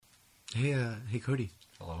Hey, Cody.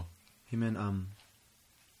 Hello. Hey, man.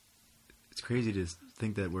 It's crazy to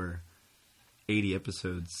think that we're 80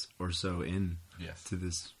 episodes or so in to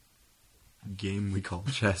this game we call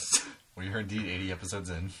chess. We are indeed 80 episodes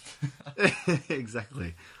in.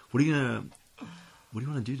 Exactly. What do you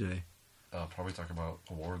want to do today? Probably talk about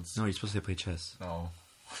awards. No, you're supposed to play chess. No.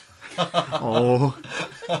 Oh.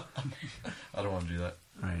 I don't want to do that.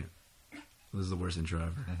 All right. This is the worst intro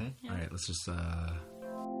ever. Mm-hmm. Yeah. All right, let's just...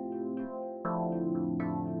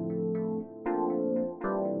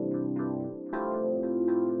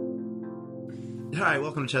 Hi,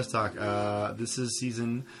 welcome to Chess Talk. This is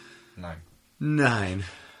season 9.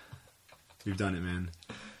 We've done it, man.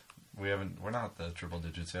 We're not the triple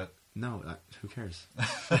digits yet. No, who cares?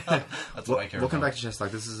 That's what I care Welcome about. back to Chess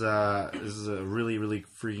Talk. This is a really, really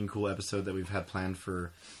freaking cool episode that we've had planned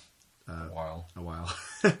for a while.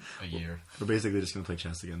 A year. We're basically just going to play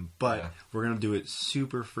chess again. But we're going to do it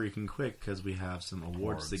super freaking quick because we have some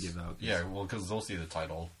awards to give out. Yeah, well, because they'll see the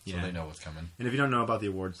title, so they know what's coming. And if you don't know about the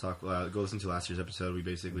awards talk, go listen to last year's episode. We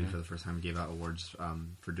basically, for the first time, gave out awards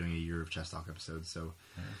for doing a year of Chess Talk episodes. So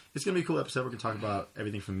it's going to be a cool episode. We're going to talk about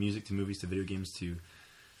everything from music to movies to video games to...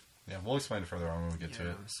 Yeah, we'll explain it further on when we get to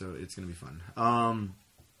it. So it's going to be fun.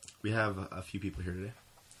 We have a few people here today.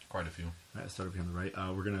 Quite a few. All right, let's start over here on the right.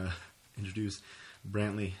 We're going to introduce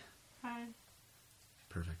Brantley. Hi.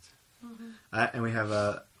 Perfect. Mm-hmm. And we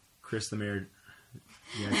have Chris the Mayor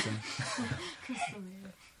Jackson. Chris the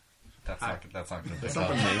Mayor. That's not going to That's pick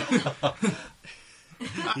not up. the name.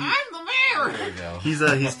 I'm the mayor! There we go.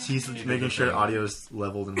 He's making sure the audio is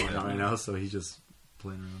leveled and whatnot right now, so he's just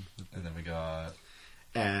playing around. And then we got...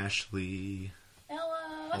 Ashley.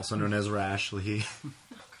 Ella. Also known as Rashley.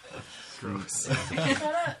 Gross. Shut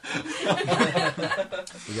up.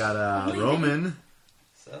 We got Roman.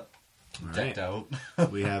 What's up? All Decked right.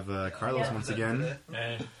 out. We have Carlos once again,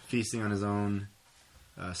 Hey. feasting on his own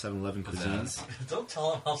 7-Eleven cuisine. Don't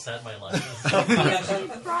tell him how sad my life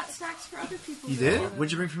He brought snacks for other people. You did?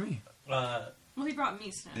 What'd you bring for me? is. Well, he brought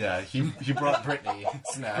me snacks. Yeah, he brought Brittany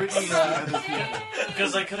snacks.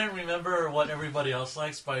 Because I couldn't remember what everybody else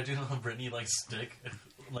likes, but I do know Brittany likes stick.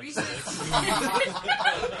 Like Reese's. sticks.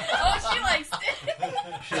 Oh, she likes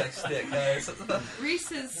sticks. She likes stick, guys.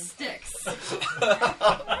 Reese's sticks.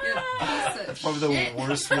 That's probably the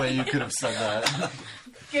worst way you could have said that.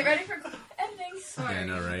 Get ready for ending. Sorry. Yeah, I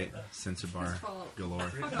know, right? Censor bar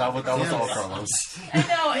galore. That was all Carlos. I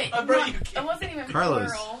know. I brought you It wasn't even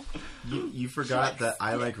Carlos. plural. You forgot that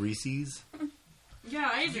I like Reese's? Yeah,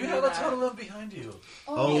 I do You know have a that. ton of them behind you.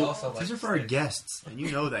 Oh, also these likes are for our steak. guests, and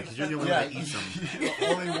you know that because you're the only one that eats them. The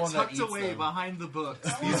only one that Tucked eats away them. behind the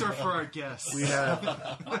books. These are for our guests. We have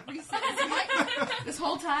Reese's. This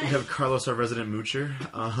whole time. we have Carlos, our resident moocher.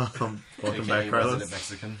 Welcome AKA back, Carlos. resident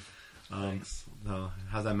Mexican.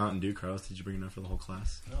 How's that Mountain Dew, Carlos? Did you bring enough for the whole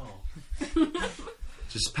class? No.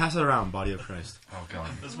 Just pass it around, body of Christ. Oh god.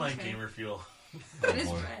 This is my Okay. gamer fuel. It is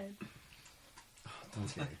boy. red. Don't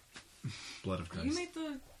scary. Blood of Christ. You made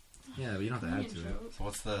the Yeah, but you don't have to add to it. joke. So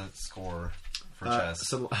what's the score for chess?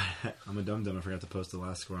 So I'm a dumb. I forgot to post the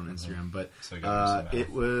last score on Instagram, but So you gotta do some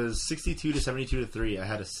it was 62 to 72 to 3. I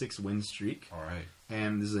had a 6-win streak, All right.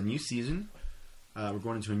 and this is a new season. We're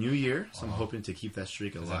going into a new year, so I'm hoping to keep that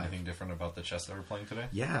streak Is alive. anything different about the chess that we're playing today?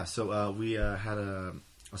 Yeah, so we had a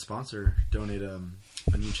sponsor donate a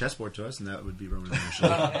new chessboard to us, and that would be Roman Ashley.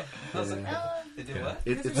 I was like, Yeah. they did Yeah. what?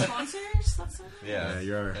 You guys It's are sponsors? That's so nice. Yeah,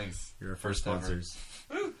 you're Thanks. our first ever. sponsors.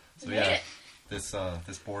 So yeah,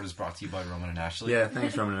 this board is brought to you by Roman and Ashley. Yeah,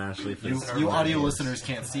 thanks Roman and Ashley. For You this. audio listeners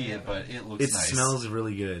can't see it, but it looks It nice. smells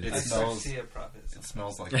really good. It I start smells- to see a profit. It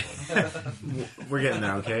smells like wood. We're getting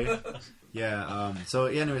there, okay? Yeah. So,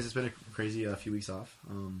 yeah. Anyways, it's been a crazy few weeks off.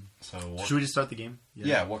 So what, Should we just start the game?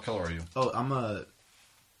 yeah, what color are you? Oh, I'm a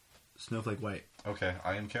snowflake white. Okay,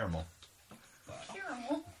 I am caramel.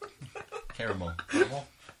 Caramel. Caramel. Caramel.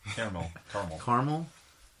 Caramel. Caramel.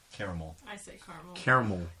 Caramel. I say caramel.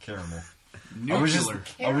 Caramel. Caramel. Nuclear.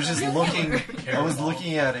 I was just looking. I was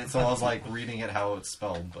looking at it, so I was like reading it how it's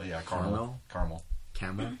spelled. But yeah, caramel. Caramel.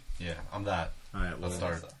 Camel. Yeah, I'm that. All right. Well, Let's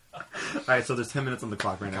start. All right. So there's 10 minutes on the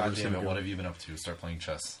clock right now. We're God just damn it! gonna What go. have you been up to? Start playing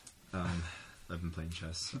chess. I've been playing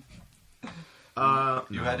chess.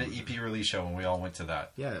 You had an EP release show, and we all went to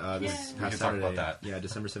that. Yeah. This Yeah. past We can talk Saturday. about that. Yeah,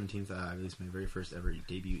 December 17th. I released my very first ever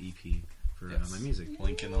debut EP for Yes. my music.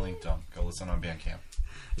 Link in the link dump. Go listen on Bandcamp.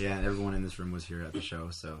 Yeah, and everyone in this room was here at the show,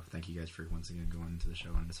 so thank you guys for once again going to the show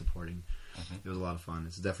and supporting. It was a lot of fun.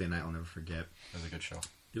 It's definitely a night I'll never forget. It was a good show.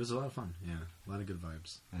 It was a lot of fun, yeah. A lot of good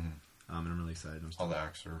vibes. Mhm. And I'm really excited. All the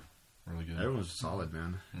acts are really good. Everyone was solid,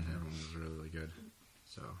 man. Mhm. Everyone was really, really good.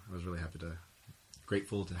 So I was really happy to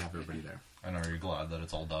grateful to have everybody there. And are you glad that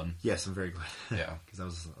it's all done? Yes, I'm very glad. Yeah. Because that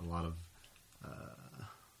was a lot of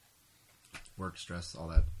work, stress, all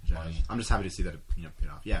that jazz. Money. I'm just happy to see that it paid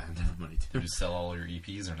off. Yeah, and money too. Did you sell all your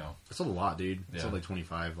EPs or no? I sold a lot, dude. I Yeah. sold like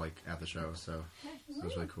 25 at the show, so it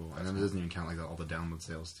was really cool. And then it doesn't even count all the download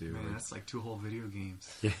sales too. Man, that's like 2 whole video games.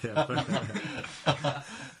 Yeah.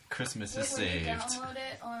 Christmas Wait, is when you saved. download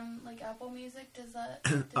it on like Apple Music, does that?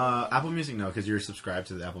 Apple Music, no, because you're subscribed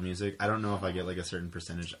to the Apple Music. I don't know if I get like a certain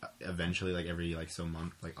percentage eventually, like every so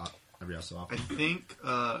month, like every so I often. think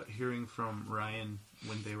hearing from Ryan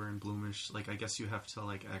when they were in Bloomish, like I guess you have to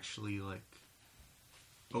like actually like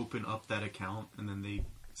open up that account and then they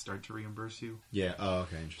start to reimburse you. Yeah. Oh,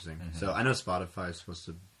 okay, interesting. Mm-hmm. So I know Spotify is supposed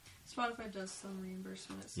to. Spotify does some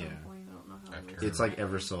reimbursement at some Yeah. point. I don't know how. I've it heard. is. It's like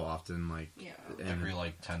ever so often, like. Yeah. And Every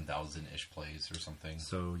like 10,000-ish plays or something.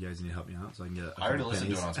 so you guys need to help me out so I can get. I already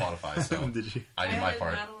listened to it on Spotify, so Did you? I did my added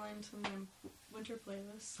part. Madeline to my winter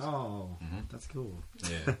playlist. Oh, Mhm. that's cool.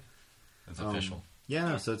 Yeah, it's official. Yeah,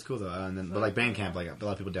 no, so it's cool though. And then, but like Bandcamp, like a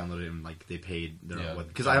lot of people downloaded it and like they paid their Yeah.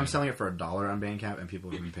 because I'm selling it for $1 on Bandcamp and people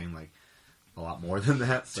have been paying like a lot more than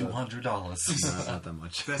that. So $200. not that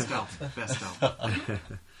much. Best album. Best album.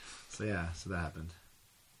 So yeah, so that happened.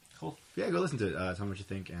 Cool. Yeah, go listen to it. Tell me what you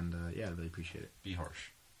think, and yeah, I really appreciate it. Be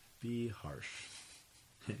harsh. Be harsh.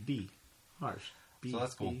 Be harsh. Be, So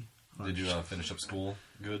that's cool. be Did you harsh. finish up school?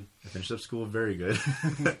 Good. I finished up school very good.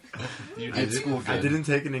 You I did school good. I didn't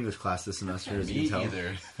take an English class this semester, as you Me can tell.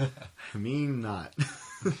 either. Me not.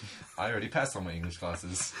 I already passed all my English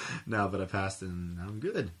classes. No, but I passed and now I'm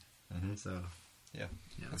good. Mhm. So Yeah,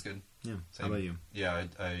 yeah, that's good. yeah. Same. How about you? Yeah,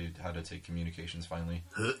 I had to take communications finally.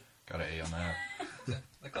 Got an A on that.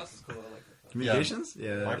 That class is cool. I like it. Communications?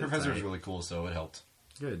 Yeah. My it's professor was alright. really cool, so it helped.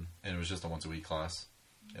 Good. And it was just a once-a-week class.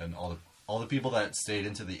 And all the people that stayed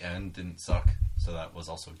into the end didn't suck, so that was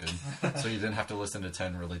also good. So you didn't have to listen to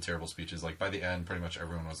 10 really terrible speeches. Like, by the end, pretty much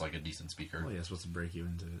everyone was like a decent speaker. Oh yeah, it's supposed to break you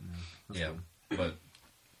into it now. That's Yeah, cool. but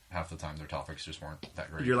half the time their topics just weren't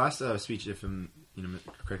that great. Your last speech, if I'm,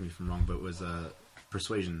 correct me if I'm wrong, but was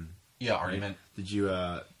persuasion. Yeah, right? argument. Did you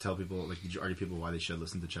tell people, did you argue people why they should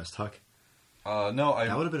listen to Chess Talk? No, I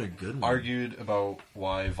That would have been a good one. argued about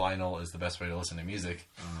why vinyl is the best way to listen to music.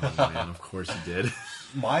 Oh man, of course you did.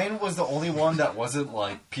 Mine was the only one that wasn't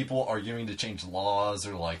like people arguing to change laws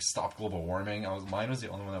or like stop global warming. Mine was the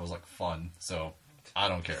only one that was like fun, so I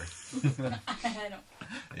don't care. I don't.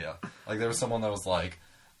 Yeah, like there was someone that was like,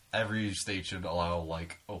 every state should allow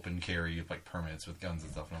like open carry like permits with guns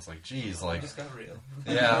and stuff, and I was like, geez, It like, just got real.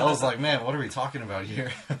 yeah, I was like, man, what are we talking about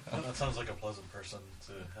here? That sounds like a pleasant person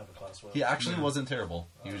to have a class with. He actually wasn't terrible.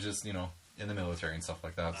 He was just in the military and stuff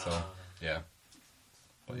like that. So yeah,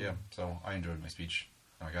 but yeah, so I enjoyed my speech.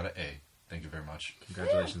 I got an A. Thank you very much.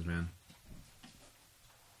 Congratulations, man. Oh,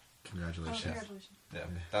 Congratulations. congratulations. Yeah,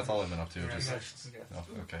 that's all I've been up to. Just, Congratulations. oh,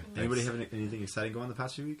 okay. Anybody have anything exciting going on the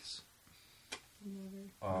past few weeks? Never.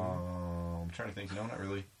 I'm trying to think. No, not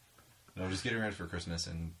really. No, just getting ready for Christmas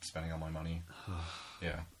and spending all my money.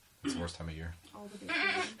 Yeah, it's the worst time of year. All the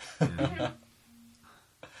vacations. Yeah.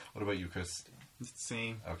 What about you, Chris?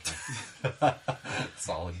 Same. Okay,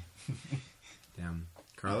 solid. Damn.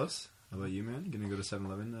 Carlos, how about you, man? Gonna go to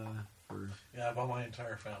 7-Eleven for... Yeah, I bought my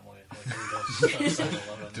entire family. Like, who does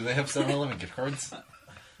 7-Eleven? Do they have 7-Eleven gift cards?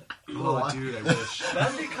 Oh, dude, I wish.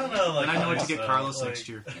 That'd be kind of like. And I know what nice, to get though. Carlos Like, next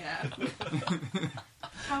year. Yeah.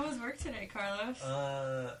 How was work today, Carlos?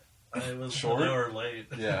 I was Short? an hour late.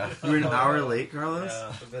 Yeah. You were an hour late, Carlos?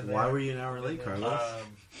 Yeah. Why were you an hour late, Carlos?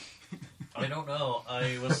 I don't know.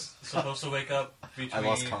 I was supposed to wake up between. I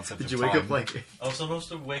lost concept Did of you time. wake up like... I was supposed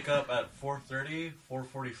to wake up at 4:30,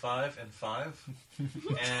 4:45, and 5, and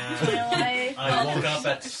Really? I woke up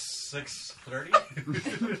at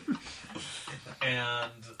 6:30,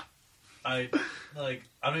 and I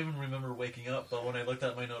don't even remember waking up. But when I looked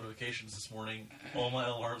at my notifications this morning, all my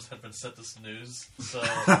alarms had been set to snooze. So,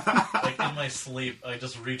 like in my sleep, I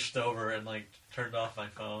just reached over and like turned off my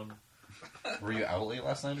phone. Were you out late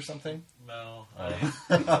last night or something? No, Oh.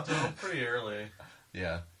 I did pretty early,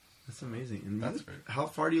 Yeah. That's amazing. And That's great. How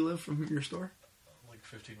far do you live from your store? like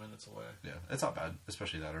 15 minutes away. Yeah. It's not bad,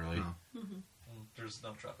 especially that early. Oh. There's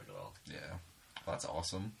no traffic at all. Yeah. Well, that's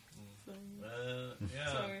awesome.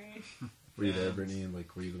 Yeah. Sorry. Were you there, Brittany? And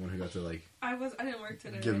were you the one who got to I didn't work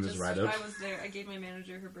today. Give him I his write-up? I was there. I gave my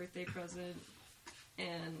manager her birthday present,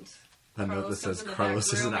 and that note that Carlos says comes in the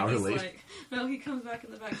Carlos back is an room and hour he's late? Like, no, he comes back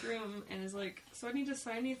in the back room and is like, "So I need to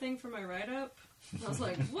sign anything for my write-up?" And I was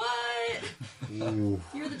like, "What? Ooh.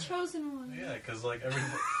 You're the chosen one." Yeah, because like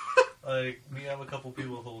like we have a couple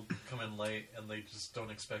people who'll come in late and they just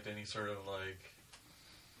don't expect any sort of like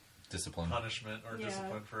discipline. punishment or Yeah.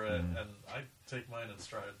 discipline for it, Mm. and I take mine in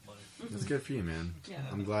stride. Like, That's good for you, man. Yeah.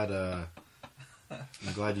 I'm glad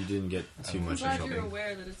you didn't get too I'm much glad trouble. you're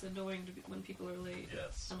aware that it's annoying to be, when people are late.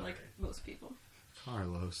 yes, Unlike very. most people.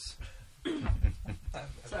 Carlos.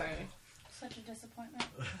 Sorry. Such a disappointment.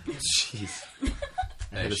 Jeez.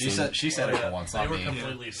 Hey, the she same- said Oh, it yeah, for once, they not were me.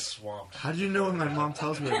 completely swamped. How did you know what my mom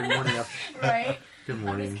tells me every morning after? Right? Good I'm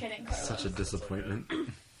morning. just kidding, Carlos. Such a disappointment.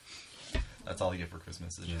 That's all you get for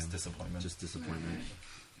Christmas is just Yeah. disappointment. Just disappointment.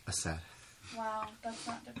 A sad. Wow, that's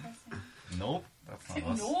not depressing. Nope, that's not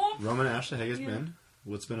us. No. Roman and Ashley, how you guys Yeah. been?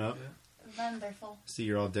 What's been up? Wonderful. See,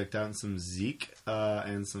 you're all decked out in some Zeke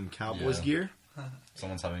and some Cowboys Yeah. gear.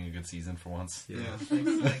 Someone's having a good season for once. Yeah.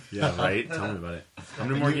 Thanks. Yeah, right? Tell me about it. How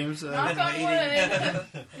many more games? Knock on wood.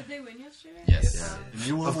 Did they win yesterday? Yes. Yeah.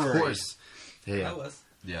 You were Of worried. course. Hey, I was.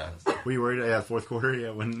 Yeah. were you worried? Yeah, fourth quarter?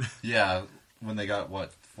 Yeah, when... Yeah, when they got,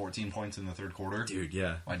 14 points in the third quarter? Dude,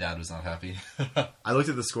 yeah. My dad was not happy. I looked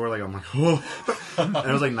at the score, like, I'm like, oh. And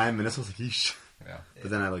it was like 9 minutes. I was like, yeesh. Yeah. But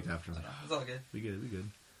then I looked after. I was like, It's all good. we good.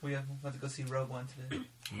 We went to go see Rogue One today.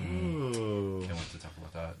 Oh. Can't wait to talk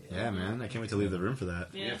about that. Yeah, man. I can't wait to leave the room for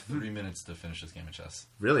that. We Yeah. have 3 minutes to finish this game of chess.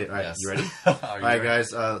 Really? All right, Yes. you ready? Are All you right, ready?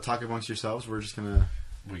 guys. Talk amongst yourselves. We're just gonna.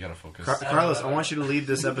 We gotta focus. Carlos, I want you to lead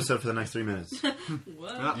this episode for the next 3 minutes.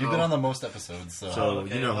 What? You've been on the most episodes, so. So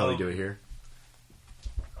okay, you know how we well- do it here.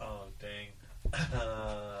 Oh dang.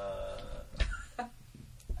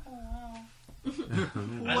 Oh,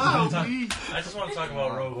 wow. I just want to talk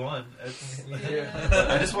about Rogue One.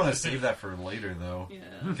 I just want to save that for later, though. Yeah.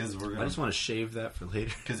 Because we're I gonna. just want to shave that for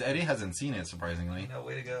later. Because Eddie hasn't seen it, surprisingly. No,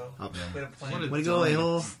 way to go. Oh. Way to plan. What a Way to go,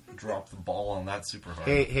 a-hole. Drop the ball on that super hard.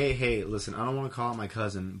 Hey, listen, I don't want to call it my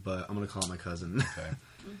cousin, but I'm going to call it my cousin. Okay.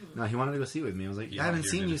 No, he wanted to go see it with me. I was like, He's I haven't not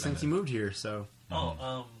here seen to you defend since it. you moved here, so.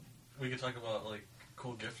 Oh, we could talk about like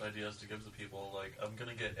cool gift ideas to give to people. Like, I'm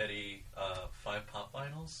gonna get Eddie 5 pop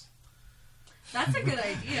vinyls. That's a good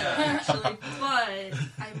idea, actually, but I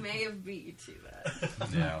may have beat you to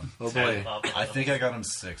that. Yeah. Oh 10 boy. pop I vinyls. think I got him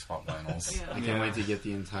 6 pop vinyls. Yeah. I can't wait to get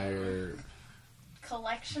the entire.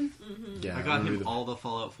 Collection. Yeah, I got I'm gonna him do the- all the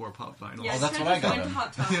Fallout 4 pop vinyls. Yeah, Oh, that's I what I just got went him. to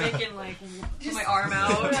Hot Topic and like put my arm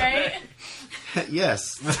out. Right?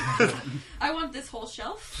 Yes. I want this whole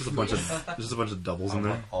shelf. Just a bunch of doubles I in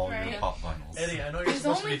there. want all Right. your pop vinyls. Eddie, I know you're There's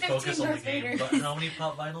supposed to only be focused 15 on the Darth game, Vader. but how many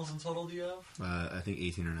pop vinyls in total do you have? I think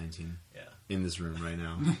 18 or 19 Yeah. in this room right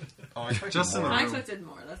now. Oh, I expected Just in more. the I room. expected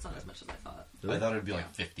more. That's not as much as I thought. I thought it'd be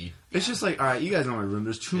like 50. It's just like, all right, you guys know my room.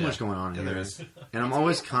 There's too Yeah. much going on Yeah, in there here, is. and I'm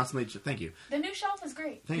always constantly. Thank you, The new shelf is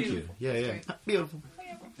great. thank you. Beautiful. Yeah, yeah, Great. beautiful.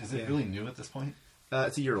 Is it Yeah. really new at this point?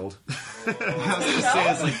 It's a year old. I was gonna say,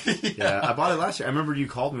 it's like, Yeah, I bought it last year. I remember you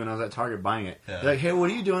called me when I was at Target buying it. Yeah. You're like, hey, what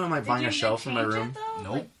are you doing? Am I Did buying you a shelf in my change room? It, though?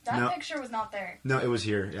 Nope. Like, that No. picture was not there. No, it was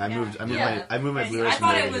here. I Yeah. moved. I moved Yeah. my Crazy. Blu-rays I from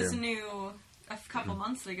thought there it to was here. new a couple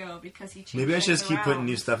months ago because he changed. Maybe I should just things keep putting around.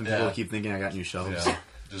 new stuff, and people Yeah. keep thinking I got new shelves. Yeah.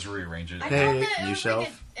 Just rearrange it. I Hey, thought that it new was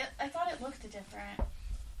shelf. Like I thought it looked different.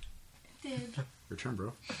 Did Return,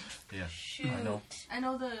 bro. Yeah. Shoot. I know. I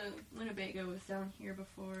know the Winnebago was down here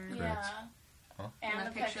before. Yeah. Huh? And And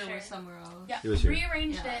the the picture was somewhere else. Yeah, It was here.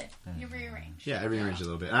 rearranged Yeah. it. You rearranged. Yeah, I rearranged it a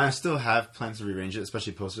little bit. And I still have plans to rearrange it,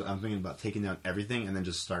 especially posters. I'm thinking about taking down everything and then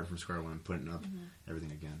just starting from square one and putting up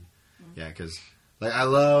everything again. Yeah, because like I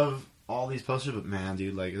love all these posters, but man,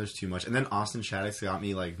 dude, like there's too much. And then Austin Shaddix got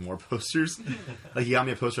me like more posters. Like he got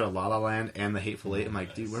me a poster of La La Land and The Hateful Eight. I'm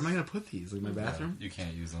like, dude, where am I gonna put these? Like my bathroom? You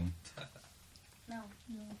can't use them. No.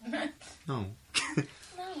 No. Did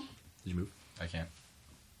No. you move? I can't.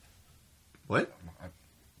 What?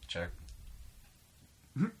 Check.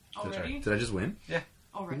 Already? Did I just win?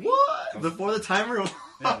 Already? What? Before the timer?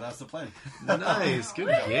 Yeah, that's the plan. Nice, good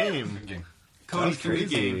game. Good game. Cody That's through the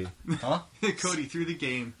crazy. game. Huh? Cody through the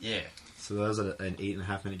game. Yeah. So that was an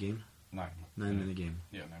 8.5 minute game, 9. 9-minute game.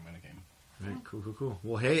 Yeah, 9-minute game. All right, cool.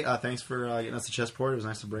 Well, hey, thanks for getting us the chessport. It was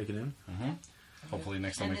nice to break it in. Mm-hmm. Hopefully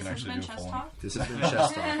next time And we this can has actually been do a Chess full Talk. This has been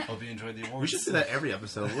Chess Talk. Hope you enjoyed the awards. We should do that every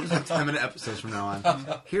episode. We'll just have 10-minute episodes from now on.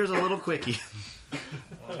 Here's a little quickie.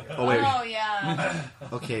 Oh, wait. Oh yeah.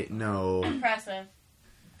 Okay, no. Impressive.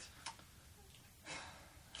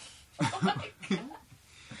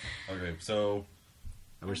 Okay, so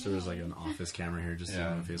I wish there was like an office camera here just to see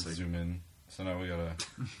yeah, my face. Like, zoom in. So now we gotta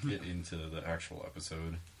get into the actual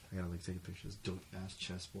episode. I gotta like take a picture of this dope ass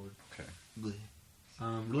chessboard. Okay. Really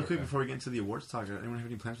quick Okay. before we get into the awards talk, anyone have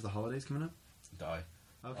any plans for the holidays coming up? Die.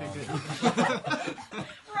 Okay, Um, good.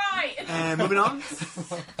 Right. And moving on.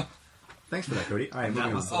 Thanks for that, Cody. All right, And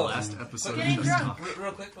moving that was the on. last episode of Getting Chess drunk. Talk.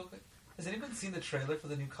 Real quick. Has anyone seen the trailer for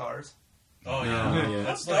the new Cars? Oh No, yeah, yeah.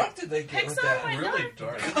 that's How dark like did they get with Pixar that? went really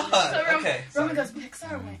dark. dark. God, So okay. Roman sorry. goes,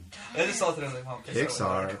 Pixar went dark. I just saw it and I was like, Mom, Pixar.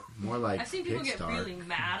 Pixar, more like I've seen people get Pixar. really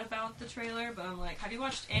mad about the trailer, but I'm like, have you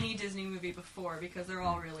watched any Disney movie before? Because they're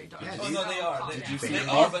all really dark. Yeah, Oh dude. no, they are. Calm They, down.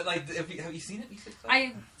 they are, but like, have you seen it? You said so?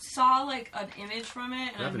 I saw like an image from it, and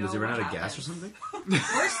What I happened? know Does he run what out of gas or happens. something?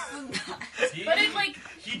 Worse than that. He, But it, like,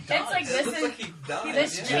 he dies. like It this looks is- like he died.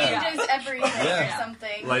 This yeah. changes everything Yeah. or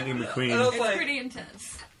something. Lightning And I McQueen. was It's like, pretty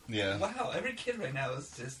intense. Yeah. wow, every kid right now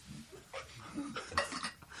is just. The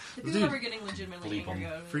people Dude. that were getting legitimately Bleep 'em. angry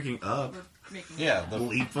about it Freaking up. were making Yeah, me the mad.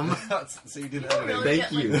 Bleep them. so you did People that. really Thank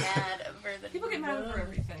get like you. mad over the. People get mad over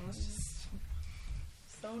everything. It's just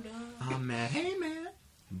So dumb. I'm mad. Hey, man.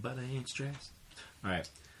 But I ain't stressed. All right.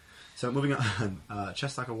 So moving on.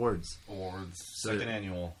 Chess Talk Awards. Awards, So- second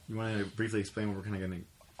annual. You want to briefly explain what we're kind of going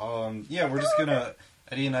to... Yeah, we're just gonna.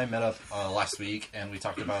 Eddie and I met up last week, and we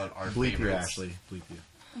talked about our Bleep you, favorites. Ashley. Bleep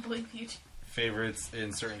you. Bleep you. Favorites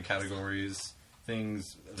in certain categories.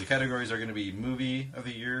 Things. The categories are going to be movie of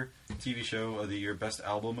the year, TV show of the year, best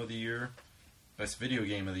album of the year, best video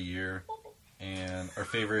game of the year, and our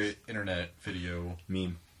favorite internet video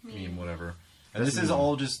Meme. meme, whatever. And Best this is meme.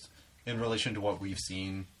 all just in relation to what we've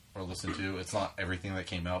seen or listened to. It's not everything that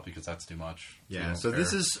came out because that's too much. We Yeah, don't so care.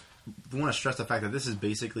 this is... I want to stress the fact that this is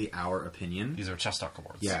basically our opinion. These are Chess Talk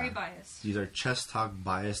Awards. Yeah. very biased. These are Chess Talk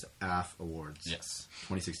Biased AF Awards. Yes.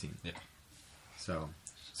 2016. Yeah. So...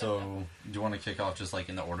 So, do you want to kick off just like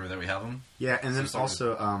in the order that we have them? Yeah, and then So start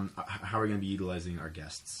also, how are we going to be utilizing our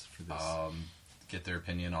guests for this? Get their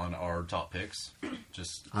opinion on our top picks.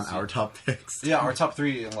 Just On see- our top picks. Yeah, our top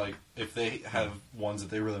three, and like if they have ones that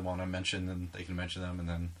they really want to mention, then they can mention them, and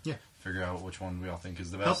then Yeah. figure out which one we all think is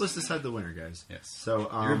the best. Help us decide the winner, guys. Yes. So,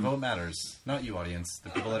 Your vote matters, not you, audience. The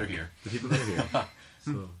people that are here. the people that are here.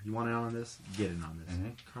 So, you want in on this? Get in on this.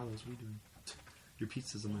 Mhm. Carlos, what are you doing? Your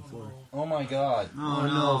pizza's on my floor. Oh my god. Oh,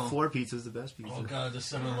 no, floor pizza's the best pizza. Oh god, the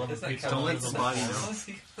 7-Eleven It's like pizza. Don't let under the somebody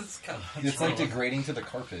floor. know. It's like degrading to the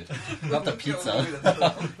carpet, not the pizza.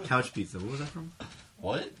 Couch pizza. What was that from?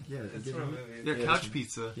 What? Yeah, It's get from a it? movie. Yeah, Yeah, couch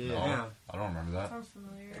pizza. Yeah. No, Yeah. I don't remember that. Sounds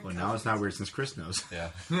familiar. Well, now it's not weird since Chris knows. Yeah.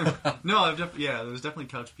 No, I've yeah, there's definitely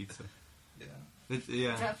couch pizza. Yeah.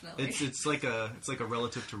 Yeah, Definitely. It's like a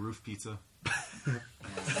relative to roof pizza.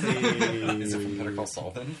 Is it from Better Hey, Call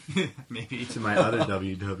Saul then? Maybe. to my other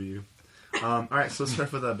WW. All right, so let's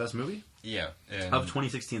start with the best movie Yeah. And of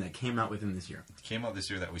 2016 that came out within this year. came out this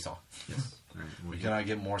year that we saw. Yes. All right. We cannot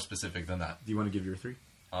get more specific than that. Do you want to give your three?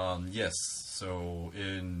 Yes. So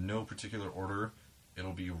in no particular order,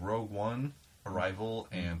 it'll be Rogue One, Arrival,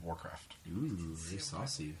 and Warcraft. Ooh, very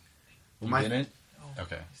saucy. Well, You my, didn't?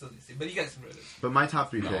 Okay. Still didn't see, but you guys can read it. but my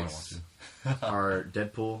top three No, I don't picks want to. are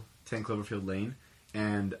Deadpool, 10 Cloverfield Lane,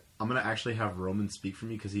 and I'm gonna actually have Roman speak for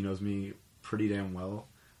me because he knows me pretty damn well.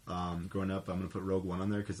 Growing up, I'm gonna put Rogue One on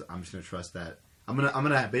there because I'm just gonna trust that. I'm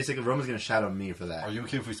gonna basically Roman's gonna shadow me for that. Are you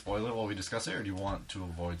okay if we spoil it while we discuss it, or do you want to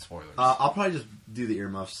avoid spoilers? I'll probably just do the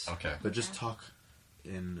earmuffs. Okay. But just talk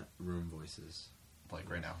in room voices. Like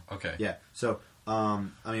right now. Okay. Yeah. So, I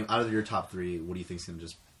mean, out of your top three, what do you think's gonna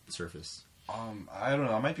just surface? I don't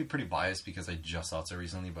know. I might be pretty biased because I just saw it so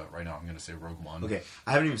recently, but right now I'm going to say Rogue One. Okay,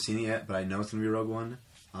 I haven't even seen it yet, but I know it's gonna be Rogue One.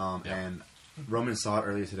 Yeah. And Roman saw it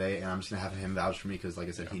earlier today, and I'm just gonna have him vouch for me because, like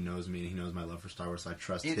I said, he knows me and he knows my love for Star Wars, so I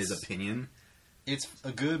trust his It's- opinion. It's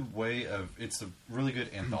a good way of. It's a really good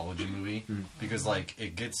anthology movie because like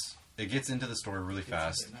it gets into the story really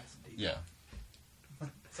fast. Nice and deep. Yeah.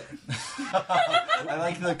 Sorry. I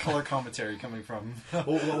like the color commentary coming from. well,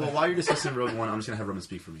 while you're discussing Rogue One, I'm just gonna have Roman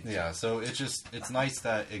speak for me. Yeah, so it's nice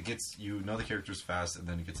that it gets you know the characters fast, and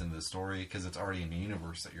then it gets into the story because it's already in a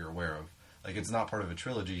universe that you're aware of. Like it's not part of a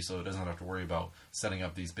trilogy, so it doesn't have to worry about setting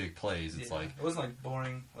up these big plays. It's Yeah. like it wasn't like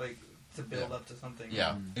boring, like to build Yeah. up to something.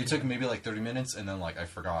 yeah, it took maybe like 30 minutes, and then like I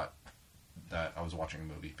forgot that I was watching a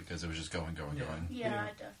movie because it was just going. Yeah. Yeah,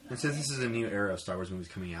 And definitely. since this is a new era of Star Wars movies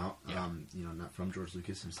coming out, Yeah. you know, not from George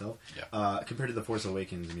Lucas himself, Yeah. compared to The Force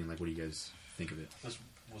Awakens, I mean, like, what do you guys think of it? This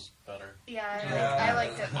was better. Yeah, I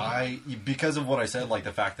liked it more. Because of what I said, like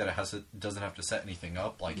the fact that doesn't have to set anything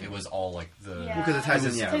up, like it was all like the Yeah. Well, because it ties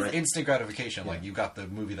in, was yeah, Because right. instant gratification. Yeah. Like you got the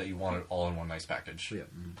movie that you wanted all in one nice package, So, yeah.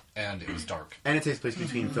 Mhm. and it was dark. And it takes place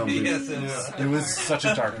between films. Yes, and, and, It was such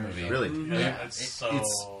a dark movie. Really? Yeah, it's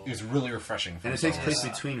it's really refreshing. And it Star takes Wars.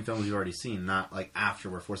 place between films you've already seen, not like after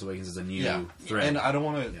where Force Awakens is a new Yeah, thread. and I don't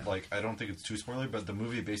want to Yeah. I don't think it's too spoiler, but the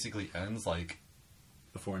movie basically ends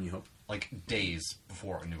Before A New Hope. like days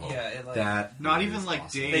before A New Hope. yeah, it, like, That Not is even like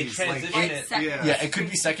awesome. they days. transition Like, it. seconds. Yeah, it could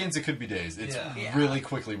be seconds, it could be days. It's Yeah. really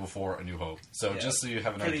quickly before A New Hope. So Yeah. just so you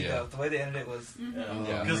have an pretty idea. dope. The way they ended it was. Oh,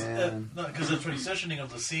 Yeah. Because man. the transitioning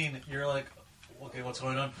of the scene, you're like, okay, what's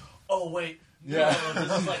going on? oh wait, Yeah. no,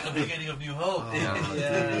 this is like the beginning of New Hope. Oh,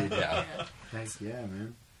 yeah. dude. Yeah. Heck yeah,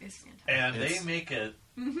 man. It's fantastic. And It's- they make it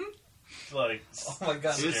Mm-hmm. like Oh my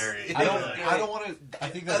god. scary. I Yeah. don't want to. I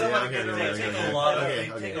think I that's. don't Yeah, wanna okay, get okay, into They it. okay, take okay, a lot of okay,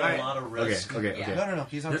 they okay. take Alright. a lot of risk. Okay, Yeah. No, no,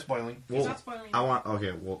 he's not spoiling. Well, not spoiling I want.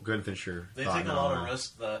 Okay, well, go ahead and finish your. They thought take a and lot I'll- of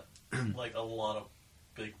risk that like a lot of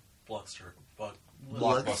big blockbuster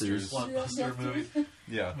Blockbusters. blockbuster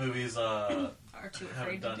Yeah. movies Are too afraid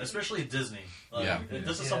haven't to done, do. especially Disney. Yeah.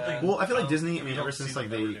 This is Yeah. something. Well, I feel like don't- Disney. I we mean, don't ever see since like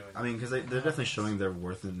them ever they, doing. I mean, because they're definitely showing their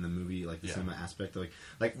worth in the movie, like the Yeah. cinema aspect. Like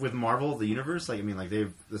with Marvel, the universe. Like I mean, like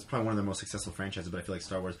that's probably one of their most successful franchises. But I feel like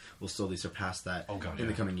Star Wars will slowly surpass that Oh, God, in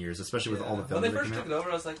the yeah. coming years, especially with all the When films they that first come took out. it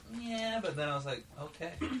over, I was like, yeah, but then I was like,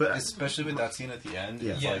 okay. But Especially with that scene at the end.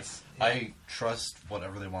 Yeah. It's Yes. like, I trust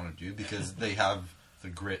whatever they want to do because they have the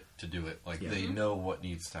grit to do it. Like, Yeah. they know what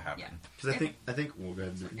needs to happen. Yeah. because I think well, go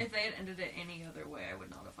ahead. If they had ended it any other way, I would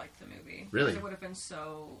not have liked the movie. Really? Because it would have been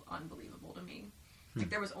so unbelievable to me. Like,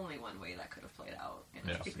 there was only one way that could have played out, and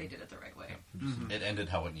I Yeah. think they did it the right way. It ended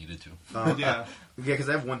how it needed to. Yeah. because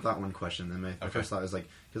I have one question. And my Okay. first thought is like,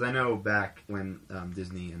 because I know back when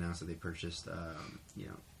Disney announced that they purchased,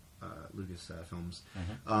 Lucas Films,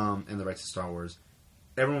 and the rights to Star Wars,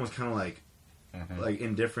 everyone was kind of like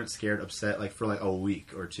indifferent, scared, upset, like for like a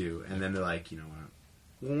week or two, and then they're like, you know what?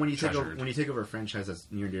 Well, when you take over a franchise that's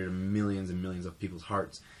near and dear to millions and millions of people's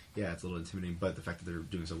hearts, yeah, it's a little intimidating. But the fact that they're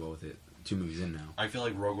doing so well with it, 2 movies in now, I feel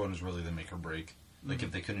like Rogue One is really the make or break. Like,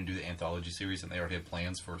 if they couldn't do the anthology series and they already had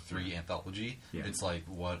plans for 3 anthology, Yeah. it's like,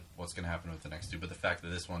 what's going to happen with the next 2? But the fact that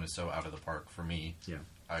this one is so out of the park for me, yeah.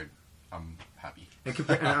 I'm happy.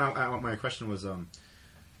 And my question was,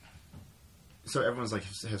 so everyone's like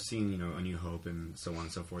have seen A New Hope and so on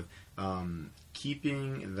and so forth.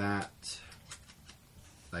 Keeping that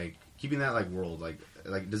world like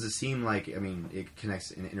does it seem like it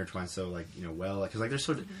connects and intertwines so well because there's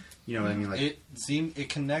sort of It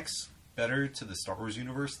connects better to the Star Wars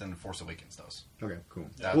universe than Force Awakens does. okay, cool.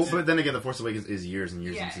 That's Well, it. but then again, the Force Awakens is years and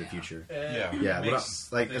years Yeah, into the yeah. future. Yeah. Yeah, but makes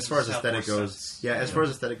as things far as have aesthetic more goes, sense. as far as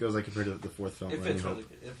aesthetic goes, compared to the fourth film, It A fits New really Hope,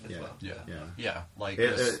 good. It fits Yeah. well. Yeah. Yeah. Yeah, like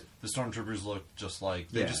It- the Stormtroopers look just like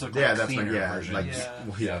they yeah, just look yeah, like a that's cleaner version. like Yeah.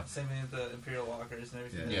 well, yeah. Same thing with the Imperial Walkers and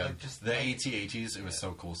everything. Yeah, Like, just the AT-ATs, it was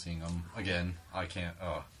so cool seeing them again. I can't.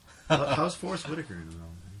 How's Forrest Whitaker in the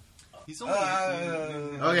film? He's only.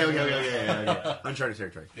 Okay. Uncharted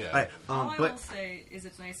territory. Yeah. All right, All I but will say is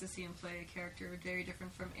it's nice to see him play a character very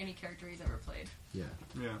different from any character he's ever played. yeah.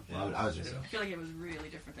 Yeah. Well, I was just I feel like it was really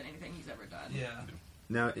different than anything he's ever done. Yeah.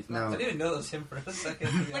 now. I didn't even know that was him for a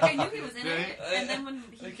second. Like I knew he was in it, and then when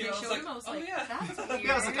Like, they I was showed like, him, I was oh, like, yeah. "That's weird."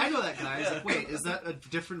 Yeah, I was like, I know that guy. I was like, wait, is that a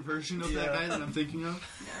different version of that Yeah. guy that I'm thinking of?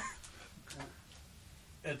 Yeah.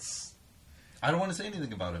 It's I don't want to say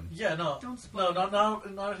anything about him. Don't no, spoil not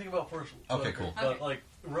anything about Force. Okay, Whitaker, cool. But Okay. like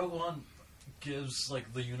Rogue One gives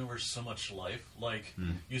like the universe so much life. Like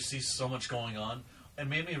you see so much going on. It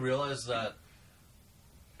made me realize that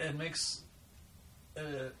it made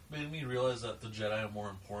me realize that the Jedi are more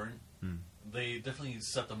important. They definitely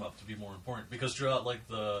set them up to be more important because throughout like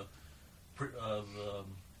the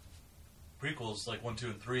prequels, like 1, 2,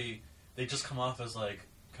 and 3, they just come off as like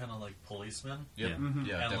kind of like policemen Yep. Yeah. Mhm.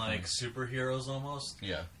 Yeah, and definitely. like superheroes almost.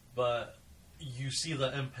 Yeah. But you see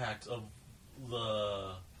the impact of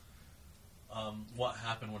the what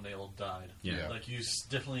happened when they all died. Yeah. Like you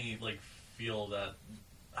definitely like feel that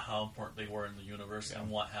how important they were in the universe and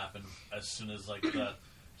what happened as soon as like that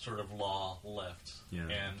sort of law left. Yeah.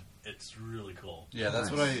 And it's really cool. Yeah,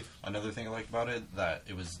 that's Nice. another thing I liked about it, that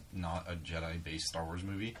it was not a Jedi-based Star Wars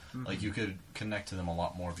movie. Like, you could connect to them a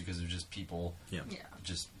lot more because they're just people, Yeah.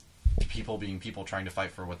 just people being people trying to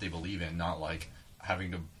fight for what they believe in, not like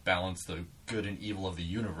having to balance the good and evil of the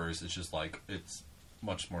universe. It's just like, it's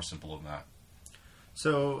much more simple than that.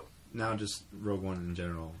 So now, just Rogue One in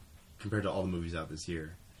general, compared to all the movies out this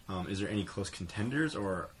year, is there any close contenders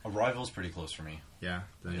or Arrival's pretty close for me. the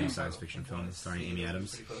new science fiction film starring Amy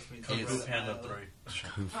Adams? Pretty close to me. Kung Fu It's- Panda 3.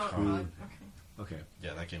 Oh, Ooh. God. Okay. Okay.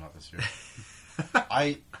 Yeah, that came out this year.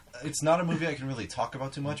 It's not a movie I can really talk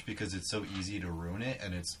about too much because it's so easy to ruin it,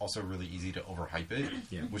 and it's also really easy to overhype it,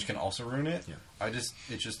 Yeah. which can also ruin it. Yeah. It's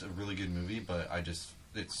just a really good movie, but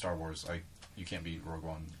it's Star Wars. You can't beat Rogue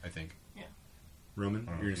One, I think. Roman,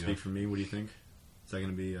 Oh, you're gonna yeah. speak for me. What do you think? Is that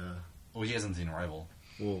gonna be? Well, he hasn't seen Arrival.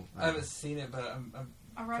 Well, I haven't seen it, but I'm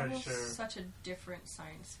Arrival's pretty sure. such a different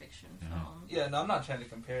science fiction Mhm. film. Yeah, no, I'm not trying to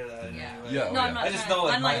compare that. in Yeah. any way. Yeah, No, oh, I'm not. I just trying- know,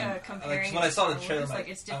 like, I'm like mine- comparing. when I it saw to the Star trailer, Wars, I'm like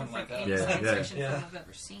like, it's different oh my from God. any Yeah, science yeah. fiction Yeah. film I've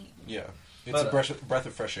ever seen. Yeah, it's But, a breath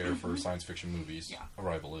of fresh air for science fiction movies. Yeah.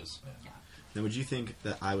 Arrival is. Now, would you think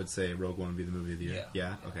that I would say Rogue One would be the movie of the year?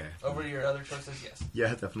 Yeah. Okay. Over your other choices, yes. Yeah,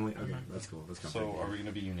 definitely. Okay, that's cool. That's So, are we going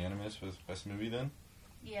to be unanimous with best movie then?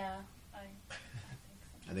 Yeah, I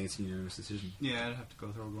I think it's a unanimous decision. Yeah, I'd have to go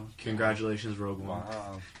with Rogue One. Congratulations, Rogue One.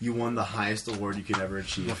 Wow. You won the highest award you could ever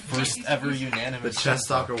achieve. First ever The unanimous. Chess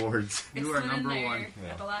Talk Awards. It You are slid in number there one. Yeah.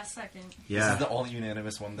 at the last second. This Yeah. is the only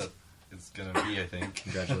unanimous one that it's going to be, I think.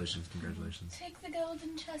 Congratulations, congratulations. take the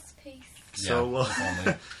golden chess piece. So, Yeah, if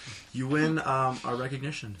only. you win our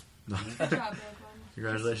recognition. No. Good job, Rogue One.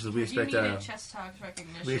 Congratulations. We expect you mean a Chess Talks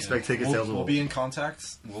recognition. we expect ticket We'll, sales we'll will be in contact.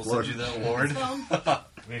 We'll Lord. send you the award.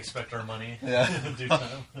 We expect our money. Yeah. in due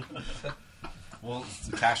time. We'll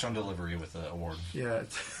cash on delivery with the award. Yeah.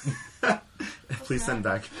 Please send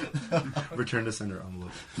back. Return to sender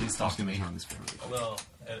envelope. Please talk to me. Well,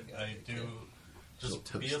 I do just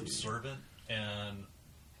Little be toasty. observant and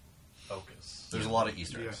focus. There's a lot of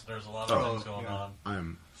Easter eggs. There's a lot of Oh, things going yeah. on.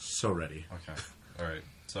 I'm so ready. Okay. All right.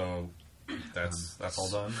 So that's all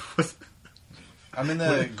done. I'm in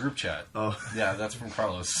the group chat. Oh. Yeah, that's from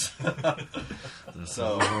Carlos.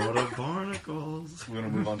 So- Lord of Barnacles. We're gonna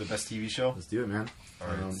move on to best TV show. Let's do it, man. All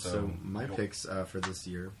right, So, so my you'll- picks for this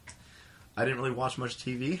year, I didn't really watch much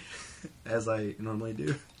TV as I normally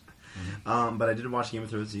do, but I did watch Game of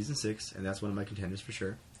Thrones season 6, and that's one of my contenders for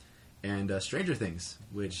sure. And Stranger Things,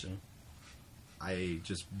 which I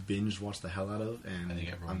just binge watched the hell out of, and I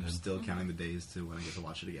think everyone I'm did. still counting the days to when I get to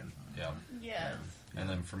watch it again. Yeah. Yes. And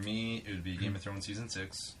then for me, it would be Game of Thrones season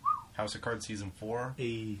 6, House of Cards season 4,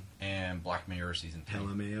 Hey, and Black Mirror season 3.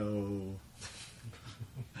 LMAO.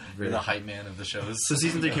 You're the hype man of the shows. So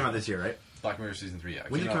season 3 came out this year, right? Black Mirror season 3. Yeah.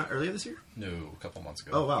 When did it Came come out? Earlier this year? No, a couple months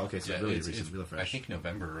ago. Oh, wow, okay, so really it's recent, real fresh. I think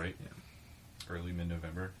November, right? Yeah. Early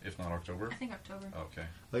mid-November, if not October. I think October. Okay.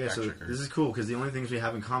 Okay, Fact so checker. this is cool because the only things we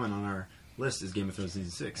have in common on our list is Game of Thrones season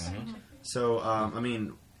 6. Mhm. So, I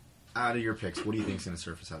mean, out of your picks, what do you think is going to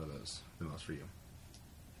surface out of those the most for you?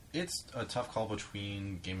 It's a tough call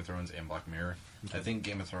between Game of Thrones and Black Mirror. I think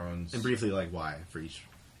Game of Thrones. And briefly, like, why for each?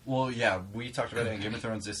 Well, yeah, we talked about it. In Game of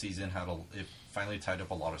Thrones this season it finally tied up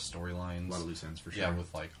a lot of storylines. A lot of loose ends for sure. Yeah,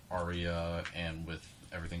 with like Arya and with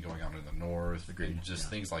everything going on in the north, Agreed, and just yeah.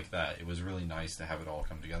 things like that. It was really nice to have it all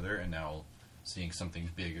come together, and now seeing something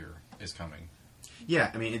bigger is coming.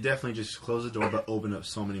 Yeah, I mean, it definitely just closed the door, but opened up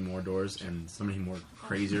so many more doors and so many more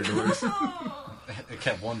crazier doors. It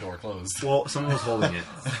kept one door closed. Well, someone was holding it.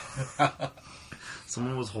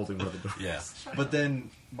 Someone was holding one of the doors. Yeah, but then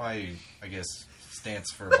my, I guess, stance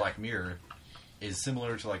for Black Mirror is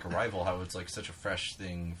similar to like Arrival, how it's like such a fresh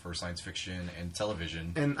thing for science fiction and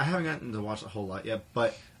television. And I haven't gotten to watch a whole lot yet,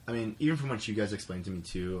 but I mean, even from what you guys explained to me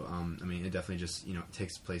too, I mean, it definitely just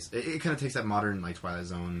takes place. It kind of takes that modern like Twilight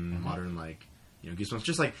Zone, modern like Goosebumps,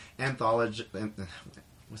 just like anthology.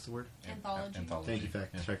 What's the word? Anthology. Anthology. Thank you,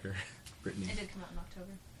 fact Yeah. checker, Brittany. It did come out in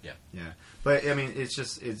October. Yeah, but I mean,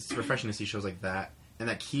 it's refreshing to see shows like that and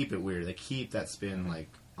that keep it weird. They keep that spin like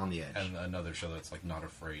on the edge. And another show that's like not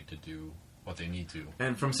afraid to do what they need to.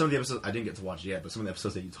 And from some of the episodes, I didn't get to watch it yet, but some of the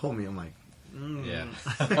episodes that you told me, I'm like, Yeah.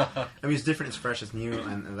 I mean, it's different, it's fresh, it's new,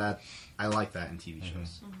 and that I like that in TV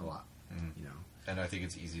shows a lot. Mhm. You know, And I think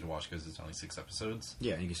it's easy to watch because it's only 6 episodes.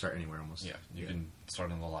 yeah, and you can start anywhere almost. Yeah, you can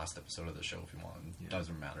start on the last episode of the show if you want. It Yeah.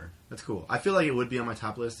 doesn't matter. That's cool. I feel like it would be on my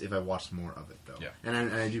top list if I watched more of it, though. Yeah. And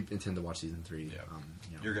I do intend to watch season 3. Yeah.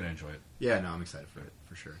 You know. You're going to enjoy it. Yeah, no, I'm excited for it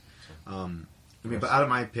for sure. So- I mean, but out of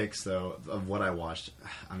my picks though, of what I watched,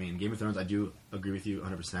 I mean, Game of Thrones, I do agree with you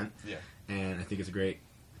 100%, Yeah. and I think it's great.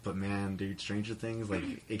 But man, dude, Stranger Things,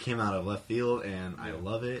 like it came out of left field, and I Yeah.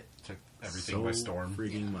 love it. Took everything so by storm.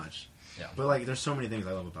 freaking much. Yeah. But like, there's so many things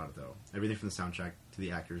I love about it though. Everything from the soundtrack to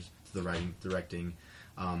the actors to the writing, directing,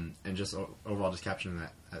 and just overall just capturing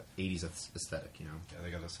that 80s aesthetic. You know, Yeah, they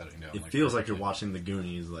got us setting down. it like, feels like perfectly. you're watching the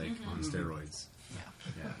Goonies like on steroids.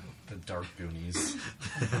 Yeah. The Dark Goonies.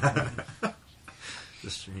 The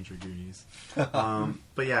Stranger Goonies.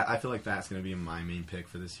 But yeah, I feel like that's going to be my main pick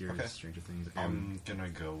for this year. Okay. Is Stranger Things. I'm going to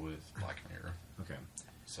go with Black Mirror. Okay.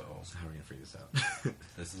 So So how are we going to figure this out?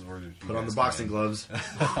 this is where you Put on guys the come boxing in. gloves.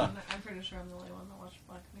 I'm pretty sure I'm the only one that watched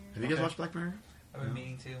Black Mirror. Have you guys watched Black Mirror? I've been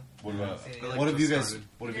meaning to. What about See, like what have you just guys started.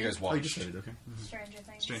 what have you guys Oh, you watched just started. Okay. Stranger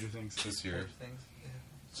Things. Stranger Things. this year? Things. Yeah.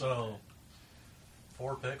 So,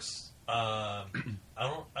 4 picks. I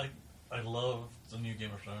love the new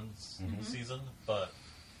Game of Thrones Mhm. season, but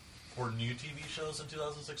for new TV shows in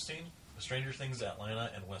 2016, Stranger Things,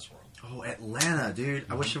 Atlanta, and Westworld. Oh, Atlanta, dude!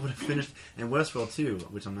 I wish I would have finished, and Westworld too,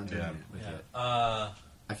 which I'm not doing Yeah. it with yet. Uh,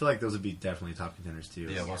 I feel like those would be definitely top contenders too.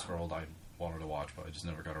 Yeah, Westworld I wanted to watch, but I just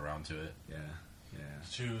never got around to it. yeah, yeah.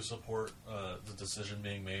 to support the decision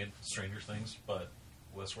being made, Stranger Things, but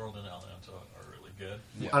Westworld and Atlanta are really good.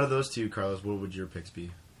 Yeah. Out of those two, Carlos, what would your picks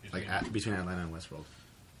be? Like Between- between Atlanta and Westworld.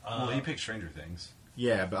 Well, he picked Stranger Things.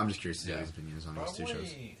 Yeah, but I'm just curious to see Yeah. his opinions on those two shows.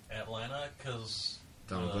 Probably Atlanta, because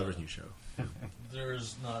Donald Glover's new show.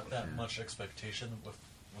 there's not that much expectation with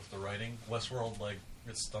the writing. Westworld, like,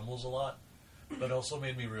 it stumbles a lot, but it also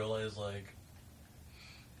made me realize, like,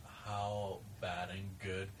 how bad and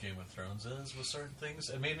good Game of Thrones is with certain things.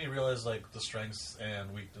 It made me realize, like, the strengths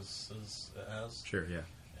and weaknesses it has. Sure, yeah.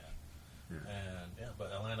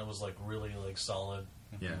 But Atlanta was, like, really, like, solid.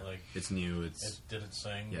 Yeah. Like, It's new, it it's... did its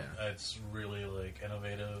thing. Yeah. It's really, like,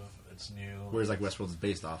 innovative. It's new. Whereas, like, Westworld is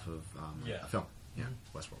based off of Yeah. a film. Yeah,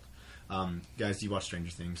 Westworld. Guys, do you watch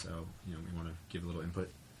Stranger Things? So, we want to give a little input.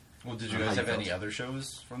 Well, did you How guys you have felt? any other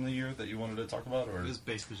shows from the year that you wanted to talk about, or It was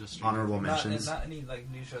basically just Honorable Not, mentions. not any like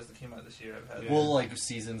new shows that came out this year. I've had. well, like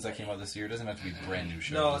seasons that came out this year? It doesn't have to be brand new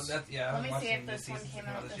shows. No, that yeah. I Let haven't me watched see any if new this one seasons came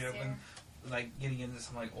that out this year. I've year. been like getting into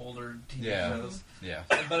some like older TV Yeah. shows. Yeah.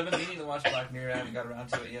 But I've been meaning to watch Black Mirror. I haven't got around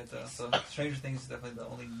to it yet though. So Stranger Things is definitely the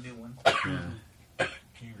only new one. Yeah.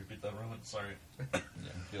 Can you repeat that, Roman? Sorry. Yeah.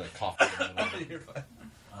 You like coughed a little bit. You're fine.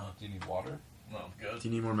 Do you need water? No, I'm good. Do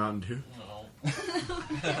you need more Mountain Dew? No.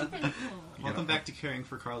 Welcome back to Caring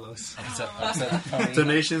for Carlos. Upset tummy.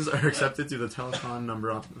 Donations are accepted through the Telethon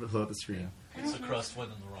number below the screen. It's a crust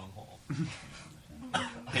went in the wrong hole.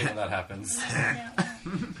 Hate when that happens. Yeah.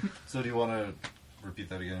 So do you want to repeat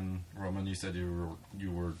that again, Roman? You said you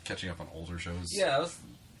were catching up on older shows. Yeah, I was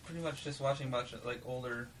pretty much just watching much like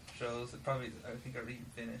older shows. That probably I think I've even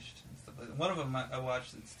finished and stuff like that. One of them I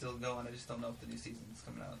watched that's still going. I just don't know if the new season's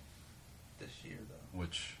coming out this year though.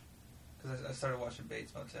 Which? Because I started watching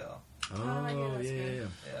Bates Motel. Oh, yeah, that's yeah, good. yeah.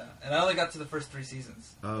 Yeah, and I only got to the first 3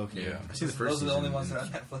 seasons. Oh, okay. Yeah. I've seen the first Those are the only season. ones that are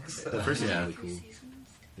on Netflix. The first season Yeah. is really cool.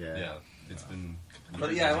 Yeah. Yeah, it's been.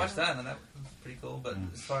 But yeah, I watched that and that was pretty cool. But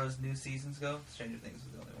Mm. as far as new seasons go, Stranger Things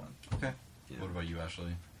is the only one. Okay. Yeah. What about you,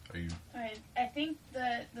 Ashley? Are you? Right. I think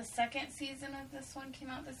the second season of this one came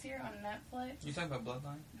out this year on Netflix. You talking about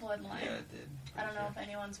Bloodline? Bloodline. Yeah, it did. I don't know if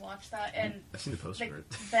anyone's watched that. And I've seen the poster for the,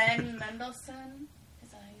 it. Ben Mendelsohn,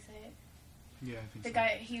 is that how you say it? Yeah, I think The so. guy,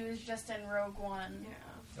 he was just in Rogue One.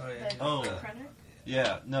 Yeah. Oh yeah. The- Oh. Krennic?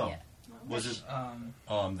 Yeah. No. Yeah. Was it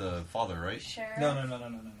the father, right? Sheriff. No.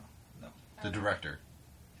 The director.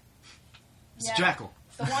 It's Yeah. Jackal.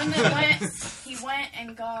 The one that went, he went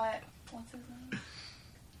and got, what's his name?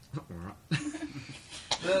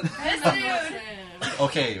 The This dude. Listen.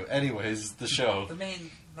 Okay. Anyways, the show. not the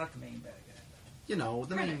main bad guy. You know,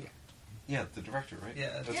 the main... Yeah, the director, right?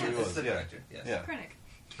 Yeah, That's yeah, what he it's was. the yeah. director. Yes. Yeah.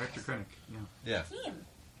 Krennic. Director Krennic. Yeah. Yeah. Him.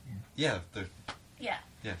 Yeah. The, Yeah.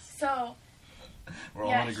 yes. So, We're all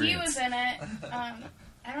yeah, in he agreement. was in it.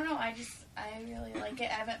 I don't know, I really like it.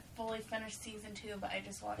 I haven't fully finished season 2, but I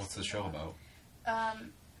just watched What's the season show 1. about?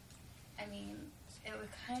 I mean, it was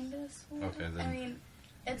kind of sort of. Okay, then. I mean,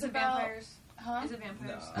 it's Is it about... vampires? Huh? Is it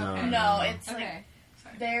vampires? No. Okay. No, it's like Okay.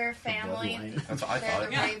 Sorry. their family. bloodline. That's what I They're thought.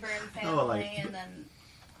 the Rayburn family, Oh, like- and then...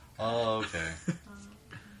 Oh, okay.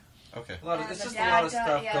 Okay. A lot of, Yeah, it's the just a dad lot of died-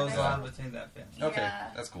 stuff yeah, goes there's on a- between that family. Okay. Yeah.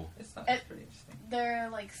 That's cool. It's not It- pretty interesting. Their,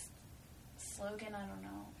 like, slogan, I don't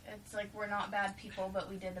know. It's like, we're not bad people, but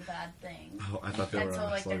we did a bad thing. Oh, I thought they And were so,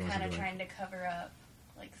 like, they're slogan was kind of like- trying to cover up,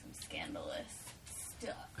 like, some scandalous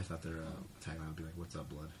stuff. I thought their tagline would be like, "What's up,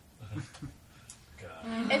 blood?"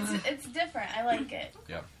 God. It's different. I like it.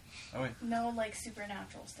 Yeah. Oh wait. No, like,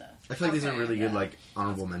 supernatural stuff. I feel like these are Okay, really good, yeah. like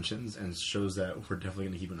honorable mentions and shows that we're definitely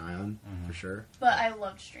going to keep an eye on for sure. But I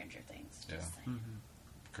loved Stranger Things. Yeah. Just saying.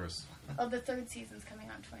 Chris. Oh, the 3rd season's coming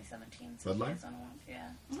out in 2017. So if you Bloodline? guys wanna watch,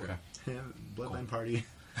 yeah. Okay. Yeah, Bloodline Party.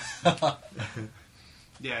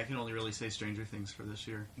 Yeah, I can only really say Stranger Things for this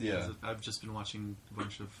year. Yeah. 'Cause I've just been watching a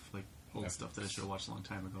bunch of like old Yeah. stuff that I should have watched a long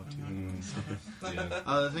time ago too. Yeah.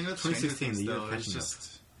 The thing with Stranger 2016, Things the year of though is catching up.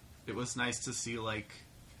 just it was nice to see like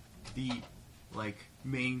the like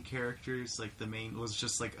main characters, like the main was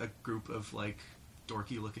just like a group of like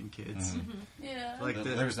dorky looking kids. Yeah. Like the,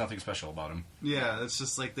 There's nothing special about him, yeah, it's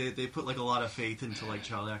just like they put like a lot of faith into like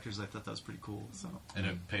child actors. I thought that was pretty cool. So and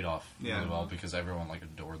it paid off Yeah. really well because everyone like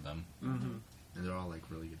adored them. And they're all like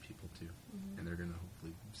really good people too, and they're gonna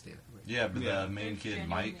hopefully stay that way. Yeah, but Yeah. the main They're kid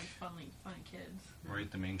genuinely Mike, funny kids. right?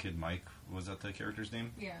 The main kid Mike, was that the character's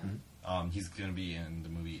name? Yeah. He's gonna be in the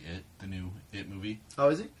movie It, the new It movie. Oh,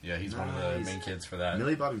 is he? Yeah, he's one of the Nice. main kids for that.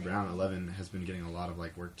 Millie Bobby Brown, 11, has been getting a lot of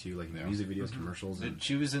like work too, like Yeah. music videos, commercials. And,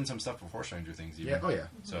 She was in some stuff before Stranger Things. Even. yeah. Oh yeah.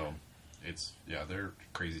 So it's they're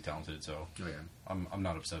crazy talented. So Oh yeah. I'm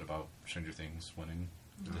not upset about Stranger Things winning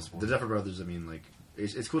this The award. Duffer Brothers. I mean, like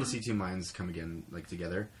it's cool to see two minds come again like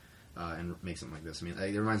together. and make something like this. I mean,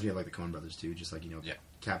 it reminds me of like the Coen Brothers too. Just like Yeah.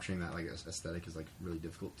 capturing that like aesthetic is like really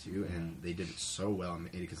difficult too, and they did it so well and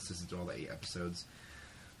made it consistent through all the 8 episodes.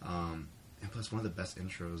 And plus, one of the best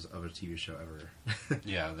intros of a TV show ever.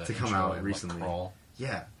 Yeah, the to come intro out and, recently. Like, Crawl.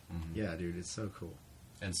 Yeah, Mhm. yeah, dude, it's so cool.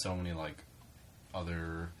 And so many like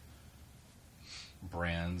other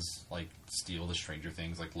brands like steal the Stranger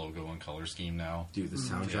Things like logo and color scheme now. Dude, the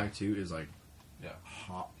soundtrack too is like Yeah.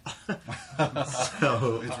 hot.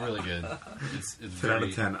 So It's really good. It's 10 out very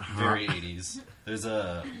of 10. very 80s. There's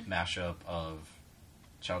a mashup of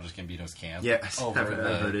Childish Gambino's Camp. yeah, over I've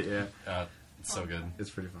heard it. Yeah, it's so good. it's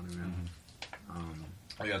pretty funny, man.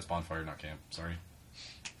 Oh yeah, it's Bonfire, not Camp. Sorry,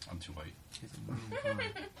 I'm too white.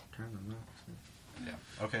 Yeah.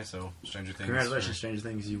 Okay, so Stranger Things. Congratulations, Stranger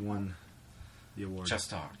Things! You won the award. Chess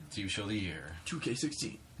Talk TV Show of the Year.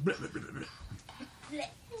 2K16.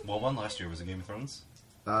 Well, one last year was it Game of Thrones?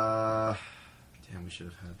 Damn, we should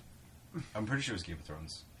have had. I'm pretty sure it was Game of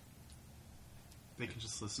Thrones. They can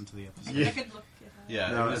just listen to the episode. Yeah. I could look it up.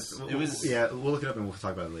 Yeah, No, it was. Yeah, we'll look it up and we'll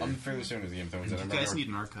talk about it later. I'm fairly certain it was Game of Thrones. You And I guys remember need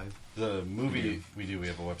an archive. the movie we do. We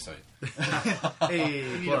have a website. Hey,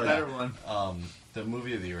 We need plug. a better one. The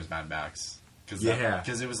movie of the year was Mad Max. Yeah.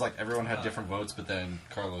 Because it was like everyone had different votes, but then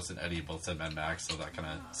Carlos and Eddie both said Mad Max, so that kind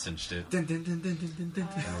of cinched it. Dun, dun, dun, dun, dun, dun, dun.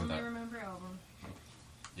 I only that. remember album.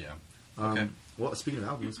 Yeah. Um, Okay. Well, speaking of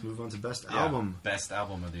albums, let's move on to best Yeah, album. Best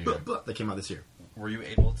album of the year. That came out this year. Were you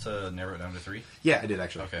able to narrow it down to 3? Yeah, I did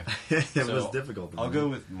actually. Okay. It So, was difficult. I'll go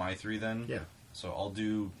with my 3 then. Yeah. So I'll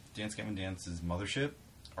do Dance Gavin Dance's Mothership,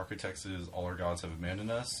 Architects' All Our Gods Have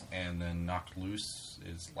Abandoned Us, and then Knocked Loose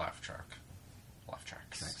is Laugh Track. Laugh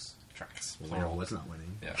Tracks. Tracks. Well, Plural. it's not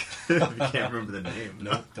winning. Yeah. If you can't remember the name.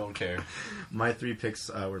 Nope, don't care. My 3 picks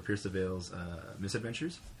were Pierce the Veil's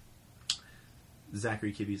Misadventures,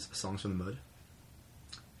 Zachary Kibbe's Songs from the Mud,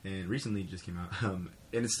 and recently it just came out.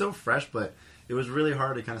 And it's still fresh, but it was really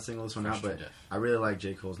hard to kind of single this one Fresh out. to But death. I really like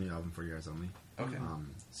J. Cole's new album, For Your Eyes Only. Okay.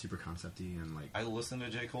 Super concepty and like. I listened to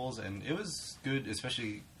J. Cole's, and it was good,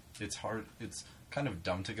 especially, it's hard, it's kind of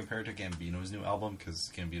dumb to compare to Gambino's new album,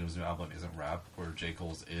 because Gambino's new album isn't rap, where J.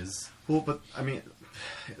 Cole's is. Well, but I mean,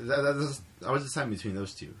 I was deciding between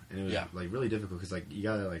those two, and it was Yeah. like really difficult because like you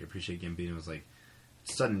gotta like appreciate Gambino's like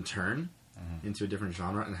sudden turn into a different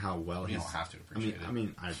genre and how well You he's. don't have to appreciate it. I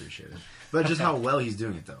mean, I appreciate it, but just how well he's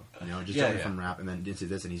doing it though. You know, just Yeah, jumping yeah. from rap and then into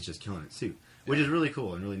this, and he's just killing it too, which is really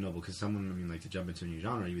cool and really noble. Because someone, I mean, like to jump into a new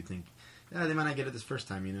genre, you would think, yeah, they might not get it this first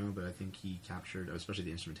time, you know, but I think he captured, especially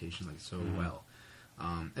the instrumentation, like so well.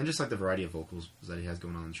 And just like the variety of vocals that he has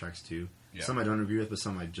going on in the tracks too. Yeah. Some I don't agree with, but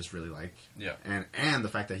some I just really like. Yeah. And the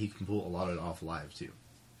fact that he can pull a lot of it off live too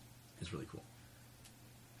is really cool.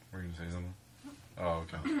 Were you going to say something? Oh,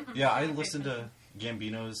 okay. Yeah, I listened to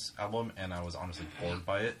Gambino's album, and I was honestly bored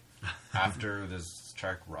by it. After this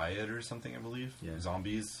track, Riot or something, I believe. Yeah.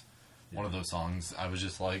 Zombies. One of those songs. I was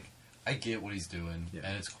just like, I get what he's doing, Yeah.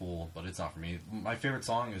 and it's cool, but it's not for me. My favorite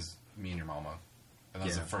song is Me and Your Mama. And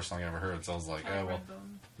that's Yeah. the first song I ever heard, so I was like, oh, well.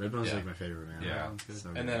 Redbone's Yeah. like my favorite, man. Yeah. So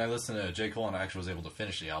And good. then I listened to J. Cole, and I actually was able to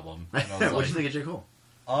finish the album. And I was What'd like, you think of J. Cole?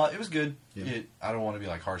 It was good. Yeah. I don't want to be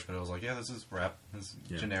like harsh, but it was like, yeah, this is rap. This is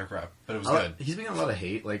Yeah. generic rap. But it was I like- good. He's been getting a lot of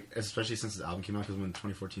hate, like especially since his album came out. Because when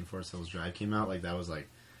 2014 Forest Hills Drive came out, like that was like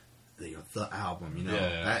the album, you know.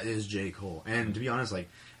 Yeah. That is J. Cole. And to be honest, like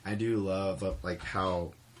I do love like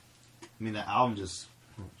how. I mean, the album just.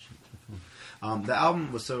 The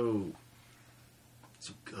album was so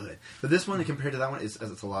good, but this one compared to that one is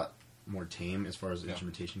it's a lot more tame as far as Yeah.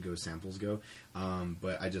 instrumentation goes, samples go.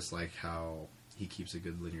 But I just like how he keeps a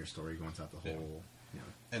good linear story going throughout the Yeah. whole. You know,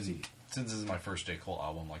 And CD. since this is my first J. Cole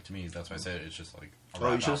album, like to me, that's why I said it's just like a Oh,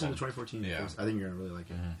 rap you should listen to album. 2014. Yeah. First. I think you're gonna really like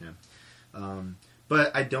it. Mhm. Yeah.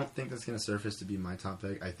 But I don't think that's gonna surface to be my top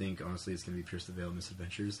pick. I think honestly, it's gonna be Pierce the Veil,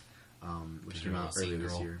 Misadventures, which Did came you out scene earlier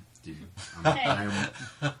this girl? year. Dude, Hey.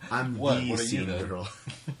 I'm What? the What are you scene then? girl.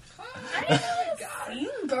 I know a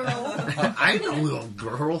scene girl. I'm a little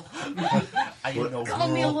girl. I What? know, Call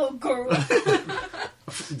me a girl. little girl.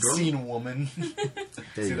 Girl. Scene woman.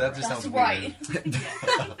 There See, you that go. just That's sounds right. weird.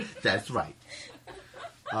 That's right.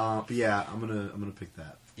 But yeah, I'm gonna pick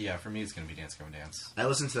that. Yeah, for me, it's gonna be Dance Gavin Dance. I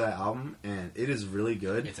listened to that album and it is really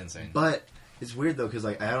good. It's insane. But it's weird though because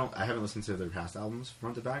like I haven't listened to their past albums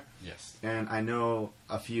front to back. Yes. And I know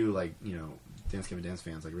a few like Dance Gavin Dance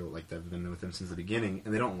fans like real like that have been with them since the beginning,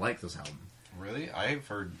 and they don't like this album. Really? I've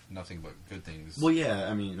heard nothing but good things. Well, yeah,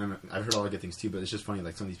 I mean I've heard all the good things too, but it's just funny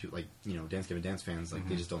like some of these people like Dance Gavin Dance fans like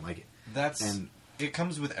they just don't like it. That's and- it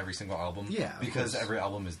comes with every single album. Yeah, of because course. every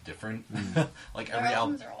album is different. Like Their every album,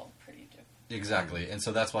 albums are all pretty different. exactly. And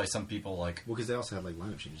so that's why some people like Well, because they also have like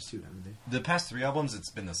lineup changes too, haven't they? the past 3 albums.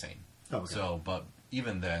 It's been the same. Oh, okay. So, but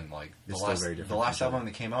even then, like It's still very the different last from each album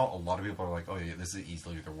that came out, a lot of people are like, "Oh yeah, this is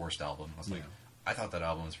easily their worst album." I was like, Yeah. "I thought that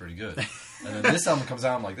album was pretty good." And then this album comes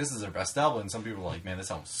out, I'm like, "This is their best album." And some people are like, "Man, this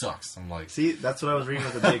album sucks." I'm like, See, that's what I was reading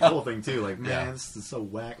with the J. Cole thing too. Like, man, Yeah. this is so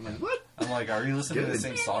whack. I'm like, what? "Are you listening to the Good.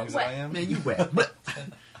 same songs that I am?" Man, you whack.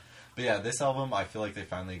 But yeah, this album, I feel like they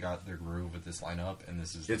finally got their groove with this lineup, and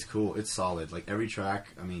this is It's cool. It's solid. Like every track.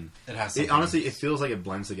 I mean, it has it, something- honestly, it feels like it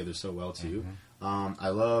blends together so well too. I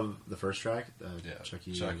love the first track, Yeah,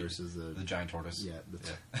 Chucky Chucky, versus the giant tortoise. yeah,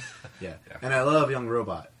 Yeah. yeah, Yeah. and I love Young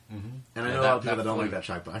Robot. Mm-hmm. And I Yeah, know a lot of people that that don't like flute. that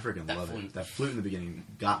track, but I freaking That love flute. it. That flute in the beginning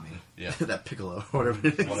got me. Yeah. That piccolo, whatever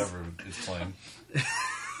it is. Whatever is playing.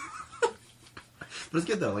 But it's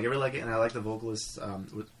good though. Like I really like it, and I like the vocalist.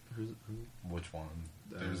 Who? Which one?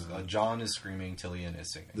 There's John is screaming, Tillian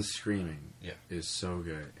is singing. The screaming, Yeah. is so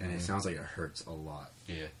good, and it Mhm. sounds like it hurts a lot.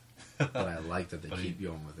 Yeah. But I like that they But keep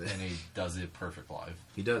going with it. And he does it perfect live.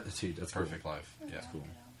 He does, dude. That's Perfect cool. live. Yeah. Cool.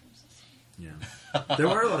 Yeah, there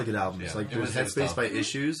were a lot of good albums. Yeah, Like it there was was good Headspace stuff. by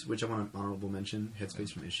Issues, which I want to honorable mention.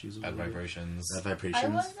 Headspace from Issues. was Bad really good. vibrations. Bad I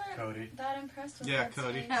Vibrations. wasn't Cody. that impressed with Yeah, that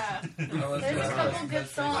Cody. song. Yeah. There's a couple good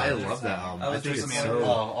songs. I love that album. I I was think Joyce it's Manor. so.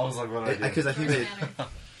 Oh, I was like, what did I do? Because I think Joyce they Manor.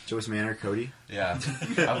 Joyce Manor, Cody. Yeah.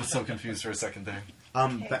 I was so confused for a second there.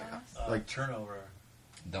 Chaos. Like Like Turnover.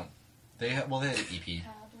 Don't. They had an EP.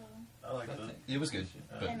 Pablo. I like that. It was good,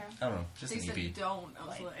 but I know. I don't know, just They an said EP. don't. I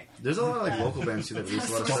was like, there's a lot of like local bands too that release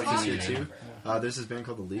a lot of That's stuff this so year funny. too. There's this band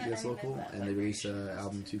called The League that's local, and they released an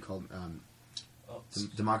album too called Oh,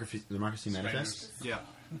 Democracy Manifest. Yeah.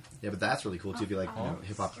 Yeah, but that's really cool too if you like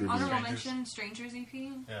hip hop grooves. honorable Strangers. mention, Strangers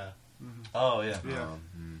EP. yeah. Oh yeah. Yeah.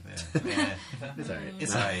 Yeah. It's alright.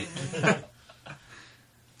 It's alright.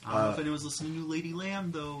 I don't know if anyone's listening to Lady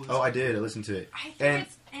Lamb though. Oh, I did. I listened to it. I think And-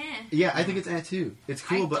 it's eh. Yeah, I think it's too. It's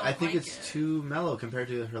cool, I but I don't think like it's it. too mellow compared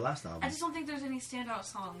to her last album. I just don't think there's any standout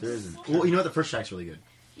songs. There isn't. Well, you know what? The first track's really good.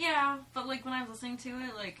 Yeah, but like when I was listening to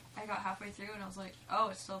it, like I got halfway through and I was like, oh,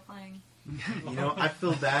 it's still playing. You know, I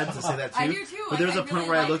feel bad to say that too. I do too. But there was Like, a I point really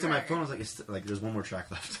where I like looked at my her. phone. I was like, it's, like, there's one more track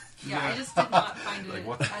left. Yeah, Yeah. I just did not find Like, it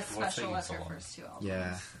what- as what's special taking as so her long? first two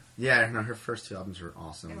albums. Yeah. No, her first two albums were They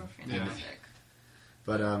awesome. were Yeah. fantastic.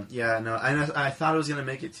 But yeah, no, I thought it was gonna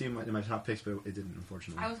make it to my top picks, but it didn't,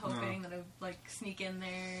 unfortunately. I was hoping that it would like sneak in there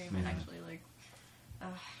and Yeah. actually like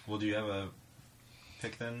Well, do you have a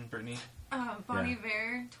pick then, Brittany? Bonnie Yeah.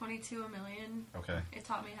 Bear, 22 a Million. Okay. It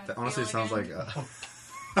taught me how to That honestly feel sounds again.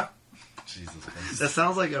 like Jesus Christ. that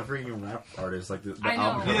sounds like a freaking rap artist, like the I know.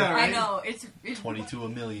 album. cover. Yeah, I right? know. It's 22 a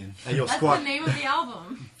million. Hey, yo, that's squat, the name of the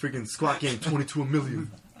album. freaking squat game, 22 a million.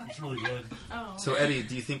 It's really good. Oh. So Eddie,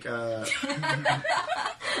 do you think?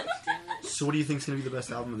 So what do you think is gonna be the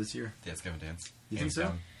best album of this year? Dance Gavin Dance. You Hands think so?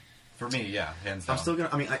 down. For me, yeah, hands down. I'm still gonna.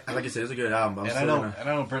 I mean, like I said, it's a good album. But I'm and I still know, gonna. and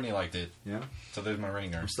I know Brittany liked it, Yeah. so there's my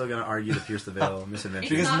ringer. I'm still gonna argue the Pierce the Veil Misadventure. it's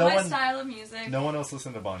Because not no my one- style of music. No one else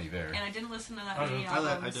listened to Bonnie Bear. And I didn't listen to that I many did.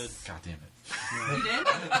 albums. I did. God damn it. You did?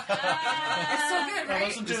 It's so good, I right?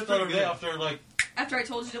 listened to it the other day after like After I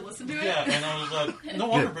told you to listen to it? yeah, and I was like, no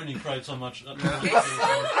wonder Brittany cried so much. It's so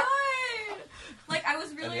good! Like, I was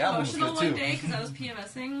And really the album was emotional good, one too. day because I was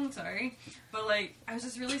PMSing, sorry. But, like, I was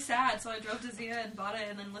just really sad, so I drove to Zia and bought it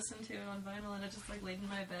and then listened to it on vinyl, and I just, like, laid in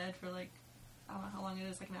my bed for, like, I don't know how long it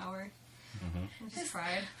is, like an hour. Mhm. And just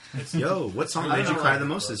cried. Yo, what song I made you know. cry the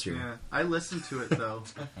most this year? Yeah, I listened to it though,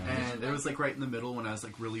 and it was like right in the middle when I was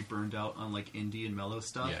like really burned out on like indie and mellow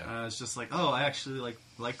stuff, Yeah. and I was just like, oh, I actually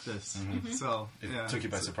like this. Mhm. So It yeah, took you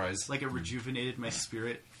by it's- surprise. Like it rejuvenated my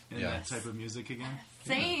spirit in Yeah. that type of music again.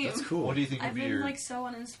 Same. That's cool. What do you think I've would be been, your... like, so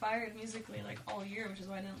uninspired musically, like, all year, which is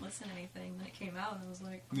why I didn't listen to anything. Then it came out, and I was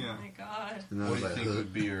like, oh Yeah. my god. And then I What was do you like, think ugh.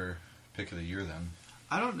 would be your pick of the year then?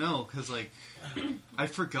 I don't know, cause like I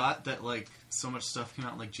forgot that like so much stuff came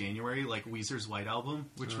out in like January, like Weezer's White Album,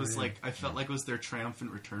 which Oh, was yeah. like I felt like was their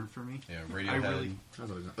triumphant return for me. Yeah, I Radiohead. really- That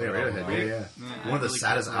was always- oh, yeah, Radiohead, yeah, yeah. Yeah, One of the really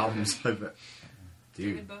saddest got albums I've ever.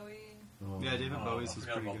 David Dude. Bowie. Oh. Yeah, David Oh, Bowie's I was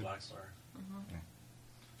forgot pretty about good. Black Star.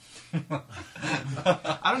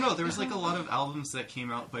 I don't know. There was like a lot of albums that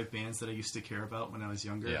came out by bands that I used to care about when I was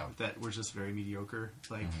younger Yeah. that were just very mediocre.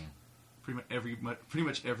 Like Mhm. pretty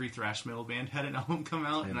much every thrash metal band had an album come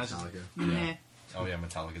out, Yeah, and I was just Metallica. meh. Oh yeah,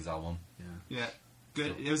 Metallica's album. Yeah. Yeah,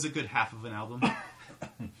 good. It was a good half of an album.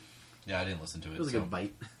 Yeah, I didn't listen to it. It was a so. good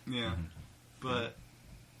bite. Yeah, Mhm. but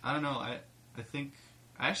I don't know. I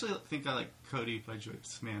actually think I like Cody by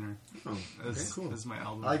Joyce Manor Oh, as, okay, cool. as my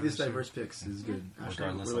album. I like for this year. diverse picks. This is good. Ashley,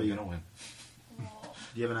 Regardless, what about I'm you? gonna win. Well,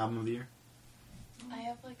 Do you have an album of the year? I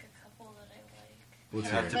have like a couple that I like. Let's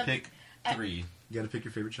You hear have it. to pick three. You gotta pick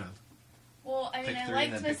your favorite child. Well, I mean, Pick I three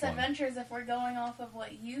liked and then pick one. Misadventures if we're going off of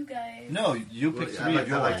what you guys. No, you pick Well, three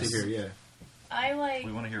I'd of like yours. to hear, yeah. I like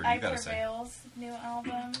We want to hear what I you gotta say. Prevail's new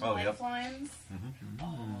album, Oh, yep. Lifelines. Mm-hmm.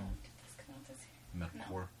 Oh, did this come out this year?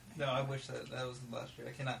 Metalcore. No, I wish that was last year.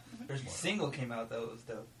 I cannot. There's a single came out that was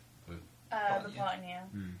dope. The Plotnia. Plotnia.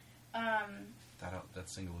 Mm. That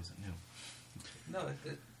single isn't new. No,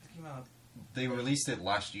 it came out. They released it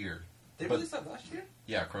last year. They But- released that last year?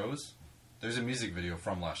 Yeah, Crows. There's a music video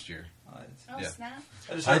from last year. Oh, Yeah. snap.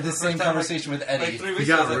 just I heard had the for same first time, conversation with Eddie. Like 3 He weeks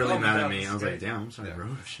ago, I got was really like, oh my mad God, at me. this I was is like, great. damn, I'm sorry, Yeah.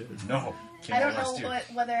 bro. Shit. No. Came I out don't last know year.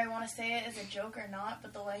 whether I want to say it as a joke or not,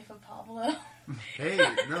 but The Life of Pablo. Hey,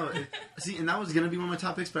 no. See, and that was going to be one of my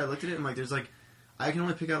topics, but I looked at it and, like, there's, like, I can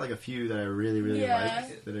only pick out, like, a few that I really, really Yeah.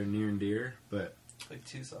 like that are near and dear, but... Like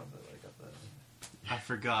 2 songs that I like up there. I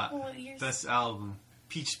forgot. Well, you're Best album.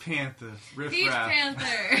 Peach Panther. Riff Peach Raff.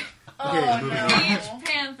 Panther. Oh, Okay, moving no. on. Peach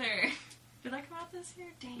Panther. Did that come out this year?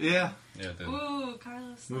 Dang. Yeah. Yeah, the, Ooh,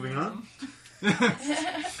 Carlos. Moving on?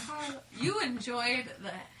 You enjoyed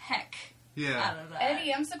the heck Yeah. out of that.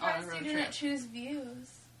 Eddie, I'm on surprised a road you didn't trip. choose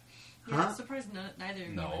Views. Yeah, Huh? I'm surprised neither of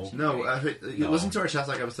you No. mentioned No, Drake. you listen to our Chess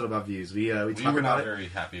Talk episode about views. We we talked were about not it. very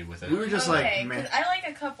happy with it. We were just Okay, like, man... 'cause I like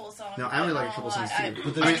a couple songs. No, I only but like a not couple lot. songs, too.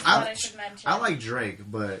 I, But I I mean, just thought I should mention. I like Drake,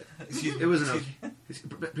 but Excuse me. it was an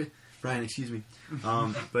okay... Brian, excuse me.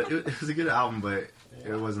 But it was a good album, but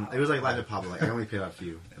it wasn't... It was like Life of Pablo. Like, I only played out a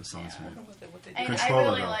few of songs from it. What they And Control I it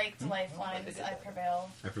really all. liked Lifelines, I Prevail.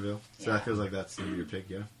 I prevail. So Yeah. that feels like that's gonna be your pick,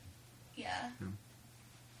 yeah? Yeah.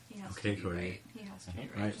 He has Okay, to be Cody. right. He has to be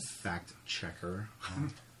Right? right. Fact checker.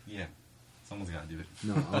 Yeah. Someone's got to do it.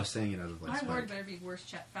 No, I was saying it out of like My spite. word better be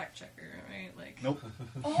worst fact checker, right? Like, Nope.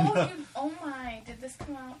 Oh my, did this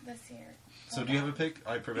come out this year? So do you have a pick?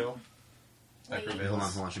 I prevail. I Wait. prevail.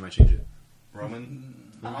 Hold on, she might change it.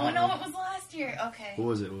 Roman. Oh no, it was last year. Okay. What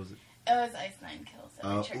was it? It was Ice Nine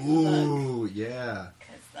Kills. Ooh, yeah.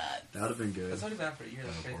 Because that. That would have been good. That's already been out for a year.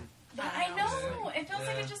 That's crazy. But I know. It feels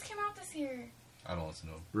like Yeah. it just came out this year. I don't listen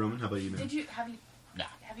to him. Roman, how about you, man? Did you have you? Nah.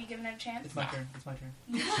 Have you given it a chance? It's my turn. It's my turn.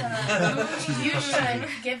 You should. You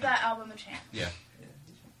should give that album a chance. Yeah.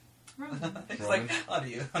 Roman. It's Roman? like, on to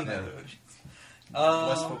you. On Yeah. to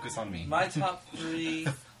Let's focus on me. My top 3,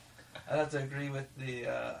 I'd have to agree with the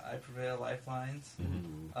I Prevail Lifelines,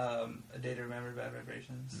 Ooh. A Day to Remember, Bad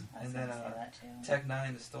Vibrations, I was and then gonna say that too. Tech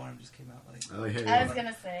 9, The Storm just came out like, Oh, yeah, I yeah. was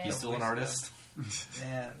gonna say He's still an artist.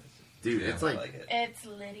 man, Dude, Yeah. it's I like, like it. it's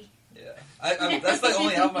Liddy. Yeah, that's the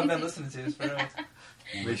only album I've been listening to. Is for real.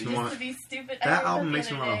 makes me Just want to be stupid. I that heard album the makes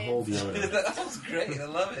me other want to day. hold the other. That sounds great. I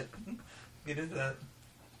love it. Get into that.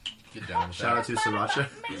 Get down with Shout out that. to Sriracha.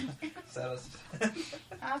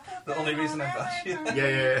 The only reason I got you.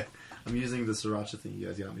 yeah. I'm using the Sriracha thing you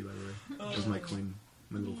guys got me, by the way. That was my coin,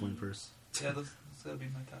 my little coin purse. Yeah, that's gotta be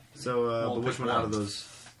my top 3. So, Well, but which pick one out one. of those?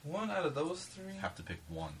 One out of those 3. Have to pick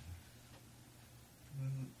one.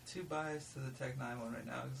 Too biased to the Tech 9 one right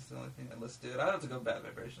now because it's the only thing I listen to. I'd have to go Bad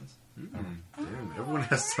Vibrations. Damn, everyone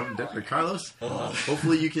has something different. Carlos,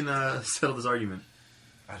 hopefully you can settle this argument.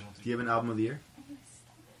 I don't Do think. you have an album of the year?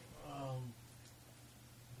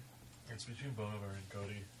 It's between Bon Iver and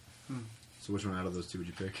Cody. So which one out of those two would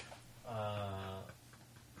you pick?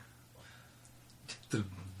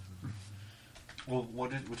 Well,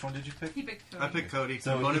 which one did you pick? He picked Cody. I picked Cody.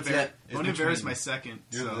 So Bon it's Iver that- it's Bon Iver is between- my second.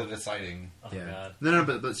 You're So. the deciding. Oh Yeah. god. No,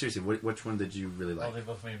 but seriously, which one did you really Well, like? they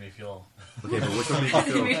both made me feel. Okay, but which one made They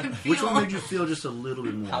you made feel? him Which feel. one made you feel just a little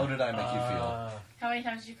bit more? How did I make you How many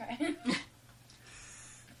times did you cry?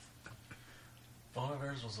 Bon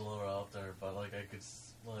Iver's was a little out there, but like I could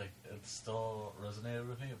it still resonated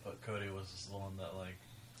with me. But Cody was the one that like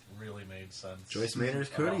really made sense. Joyce Maynard's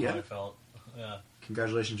about Cody, how yeah. I felt. Yeah.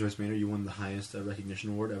 Congratulations, Joyce Maynard. You won the highest recognition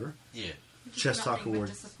award ever. feel? Yeah. Chess Talk Nothing but Award.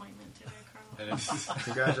 disappointment today, Carl. And it's,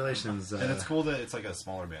 Congratulations. and it's cool that it's like a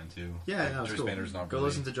smaller band too. Yeah, like, no, it's Joyce cool. Maynard's not Go really,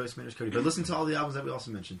 listen to Joyce Maynard's Cody. But listen to all the albums that we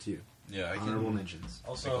also mentioned, too. Yeah, I Honorable can mentions.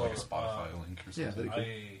 Also, like a Spotify link or yeah, something. that'd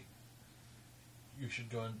be you should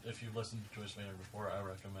go in, if you've listened to Joyce Maynard before. I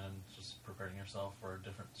recommend just preparing yourself for a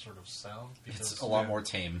different sort of sound because It's a lot more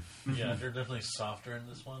tame. Yeah, they're definitely softer in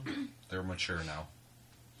this one. They're mature now,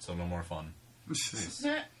 so no more fun.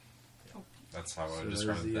 That's how I So would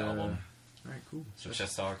describe there's the album. Alright, cool. So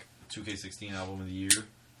Chess Talk 2K16 album of the year.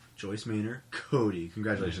 Joyce Maynard, Cody.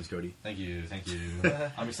 Congratulations, Cody. Thank you.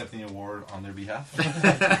 I'm accepting the award on their behalf.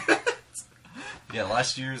 Yeah,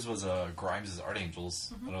 last year's was Grimes' Art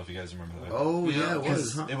Angels. I don't know if you guys remember that. Oh, yeah, it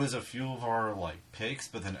was, 'Cause huh? It was a few of our like picks,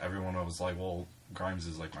 but then everyone was like, "Well, Grimes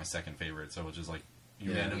is like my second favorite," so it was just like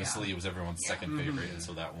unanimously it was everyone's second favorite, and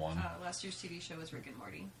so that won. Last year's TV show was Rick and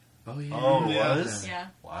Morty. Oh, yeah. Oh, it yeah. was? Yeah.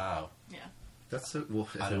 Wow. Yeah. That's so... Well,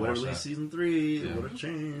 if I it didn't would have watch released that. season 3, it Yeah. would have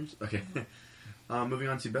changed. Okay. Moving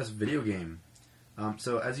on to Best Video Game.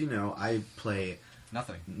 So, as you know, I play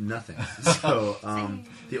Nothing. Nothing. So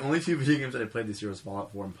the only 2 video games that I played this year was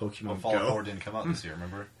Fallout 4 and Pokemon Well, Fallout Go. 4 didn't come out this year,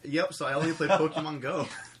 remember? Yep. So I only played Pokemon Go.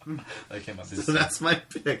 That came out this So year. that's my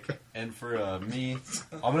pick. And for me,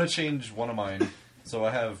 I'm going to change one of mine. So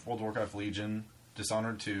I have World of Warcraft Legion,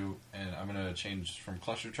 Dishonored 2, and I'm going to change from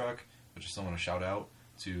Cluster Truck, which I still want to shout out,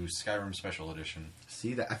 to Skyrim Special Edition.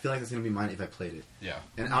 See that? I feel like that's gonna be mine if I played it. Yeah.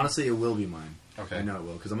 And honestly, it will be mine. Okay. I know it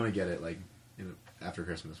will because I'm gonna get it like after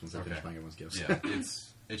Christmas once I Okay. finish buying everyone's gifts. Yeah,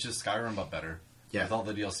 it's just Skyrim, but better. Yeah. With all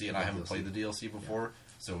the DLC, and I With haven't DLC. played the DLC before,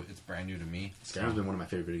 so it's brand new to me. Skyrim's been one of my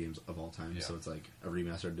favorite video games of all time. Yeah. So it's like a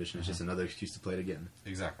remastered edition. It's just another excuse to play it again.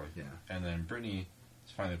 Exactly. Yeah. And then Brittany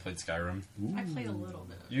has finally played Skyrim. I played a little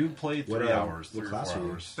bit. Of You it. played What, 3 hours, what 3 or class 4 are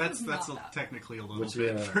you? hours. That's Not that technically a little What's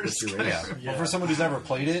bit your, for what's your Skyrim. Yeah. Yeah. But for someone who's never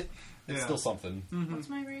played it, it's Yeah. still something. Mhm. What's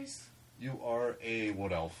my race? You are a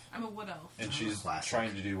wood elf, I'm a wood elf. and she's Classic.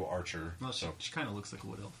 trying to do archer. Well, she, So she kind of looks like a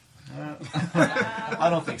wood elf. I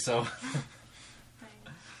don't think so.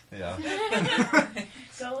 Thanks. Yeah.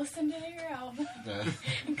 Go listen to your album Yeah.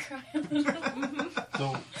 and cry a little.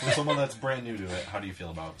 So for someone that's brand new to it, how do you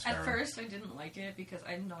feel about Skyrim? At first, I didn't like it because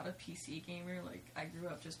I'm not a PC gamer. Like, I grew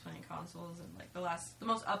up just playing consoles, and like the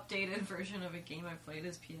most updated version of a game I played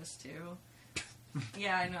is PS2.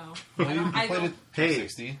 Yeah, I know. Well, I you don't. I played don't. it Hey.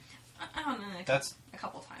 360. I don't know. That's a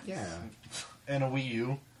couple times. Yeah. and a Wii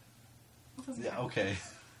U. It doesn't Yeah, count. okay.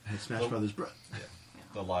 And Smash Well- Brothers, bro.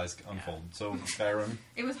 The lies unfold. So Skyrim.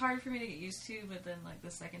 It was hard for me to get used to, but then like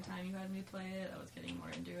the second time you had me play it, I was getting more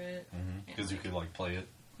into it. Because you could like play it.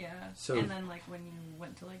 Yeah. So- and then like when you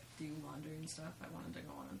went to like do laundry and stuff, I wanted to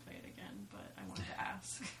go on and play it again, but I wanted to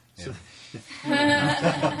ask Yeah.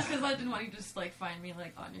 because I didn't want you to just like find me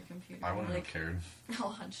like on your computer. I wouldn't like have cared. all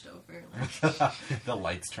hunched over. Like, The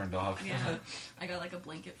lights turned off. yeah, I got like a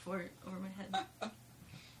blanket for it over my head.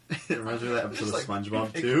 It reminds me of that episode Just of like-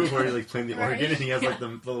 SpongeBob too, where you're like playing the Right. organ and he has like Yeah.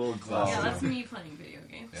 the little glasses. Yeah, Awesome. that's me playing video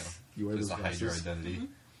games. Yeah. You wear those Just to hide your glasses. identity.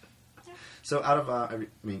 So out of all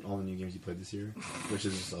the new games you played this year, which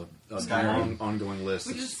is a Skyrim. long ongoing list,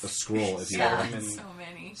 Which it's is a scroll if you yeah, Skyrim will. and- so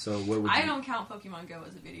many. So what would you? I don't count Pokemon Go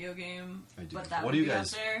as a video game, I do. but that What would do you be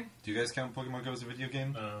guys- up there. Do you guys count Pokemon Go as a video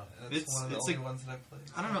game? That's It's- one of the it's only like- ones that I've played.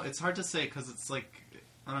 I don't know. It's hard to say because it's like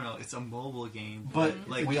I don't know. It's a mobile game, But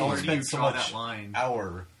like we all where do spend you so draw much that line.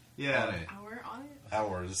 hour Yeah. on it. Hour on it.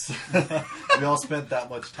 Hours. We all spent that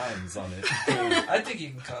much times on it. I think you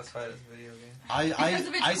can classify it as a video game. Because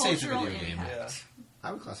of its I say it's a cultural video game. impact.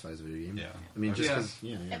 I would classify it as a video game. Yeah. I mean, just Yeah. because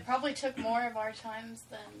yeah. It probably took more of our times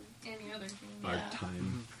than Any other game. Our Yeah.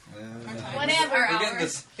 time. whatever. Our We're getting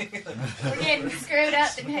hours. this. We're getting screwed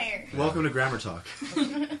up in here. Welcome to Grammar Talk.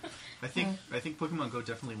 I think Pokemon Go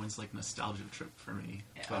definitely wins like nostalgia trip for me.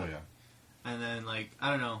 Yeah. Oh yeah. And then like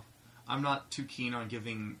I don't know, I'm not too keen on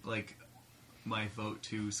giving like my vote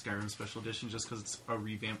to Skyrim Special Edition just because it's a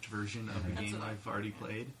revamped version of a That's game what I- I've already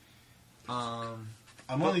played. I'm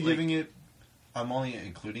But, only like- giving it. I'm only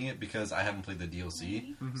including it because I haven't played the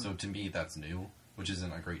DLC. Mhm. So to me, that's new, which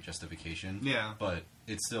isn't a great justification. Yeah. But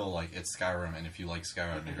it's still like it's Skyrim, and if you like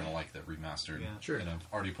Skyrim, you're gonna like the remastered. Yeah. Sure. And I've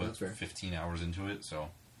already put That's fair. 15 hours into it, so.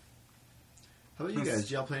 How about you guys?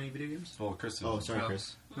 Do y'all play any video games? Well, Chris. Oh, sorry, No.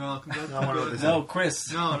 Chris. No, No, I wanna know what this No,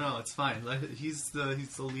 Chris. no, it's fine. Like, he's the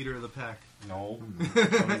leader of the pack. No.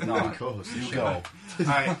 He's not. co-host. You go. All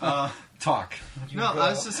right. Talk. No, I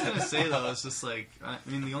was just gonna say though, it's just like I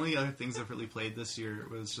mean, the only other things I've really played this year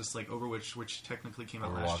was just like Overwatch, which technically came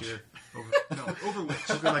out last Overwatch. year. Overwatch. Welcome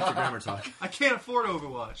back to Grammar Talk. I can't afford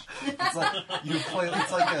Overwatch. It's like you play.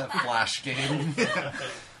 It's like a flash game.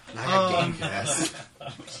 I got Game Pass.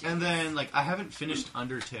 And then like I haven't finished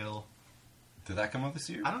Undertale. Did that come out this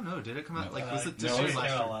year? I don't know. Did it come out? No. Like was it this No, year? it Last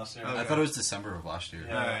came year? out last year. Okay. I thought it was December of last year.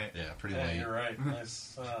 Yeah. Alright. Yeah, pretty Yeah, late. you're right.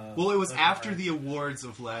 Nice, Well, it was that's after right. the awards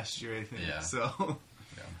of last year, I think. Yeah. So.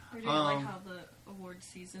 We're doing like Um, how the award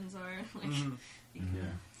seasons are. Like, Mhm. you can-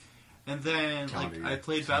 Yeah. And then Calendar like year. I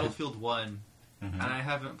played Battlefield 1, Mhm. and I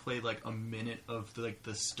haven't played like a minute of the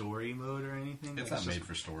story mode or anything. It's Like, not just- made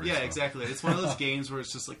for story. Yeah, so. exactly. It's one of those games where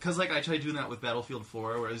it's just like, because like I tried doing that with Battlefield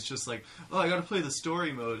 4, where it's just like, oh, I got to play the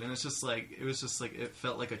story mode, and it's just like it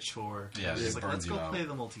felt like a chore. Yeah, It's it just like burns let's you go out. play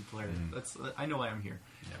the multiplayer. Mhm. I know why I'm here.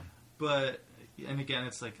 Yeah. But and again,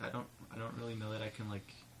 it's like I don't really know that I can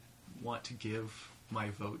like want to give my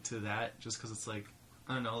vote to that just because it's like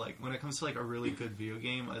I don't know, like when it comes to like a really good video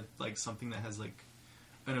game, like something that has like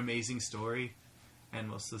an amazing story. And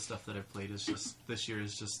most of the stuff that I've played is just this year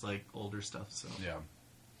is just like older stuff. So Yeah.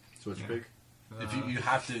 So what's your Yeah. pick? If you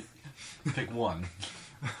have to pick one,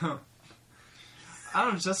 I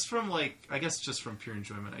don't know, just from like I guess just from pure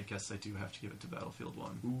enjoyment, I guess I do have to give it to Battlefield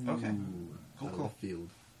 1, Okay. Cool, cool. Battlefield.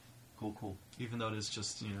 cool. even though it is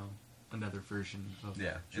just another version of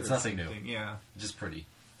Yeah, the it's nothing new. thing. Yeah. Just pretty.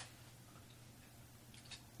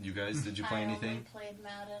 You guys, did you play I only anything? played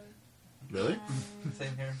Madden. Really?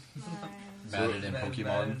 Same here. Madden and Pokemon.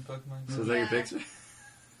 Madden, Pokemon. So is that your Yeah. picks?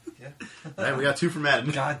 Yeah. Alright, we got 2 for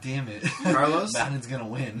Madden. God damn it. Carlos? Madden's gonna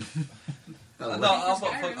win. Oh, No, I'll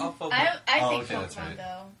vote. Skyrim. I'll vote. I Oh, think okay, that's Pokemon right.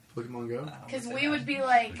 Go. Pokemon Go? Because we would be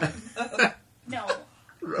like, no.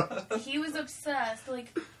 He was obsessed.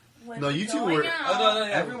 Like, with No, you two going were- out. Oh, no,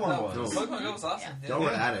 yeah. Everyone no, was. Pokemon Go was awesome. Yeah. Y'all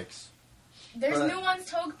were addicts. There's But- new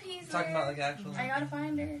ones, Togepi's. Talking about like actual. I gotta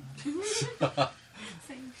find her.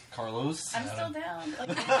 Same. Carlos? I'm still down. Like,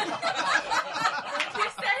 like you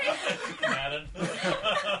said Madden.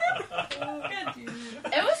 God, dude.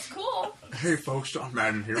 it was cool. Hey folks, John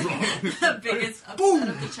Madden here. The biggest upset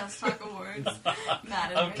of the Chess Talk Awards.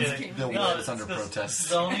 Madden I'm wins kidding. Game The of the one Year. that's under protest.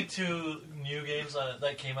 The only 2 new games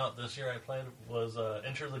that came out this year I played was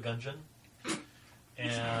Enter the Gungeon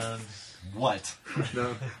and What?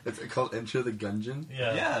 No, it's called Enter the Gungeon.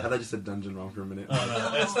 yeah. I thought you said dungeon wrong for a minute. Oh,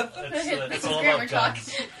 no, This it's is all grammar about talk.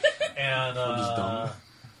 guns. And I'm just dumb.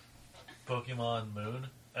 Pokemon Moon.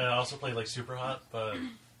 And I also played like Super Hot, but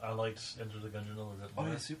I liked Enter the Gungeon a little bit Oh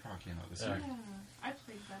more. yeah, Super Hot came out this Yeah. year. Yeah, I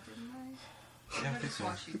played that, didn't I? Yeah, I I think just so.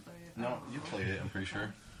 watched you play it. I No, don't you know. played it, I'm pretty sure.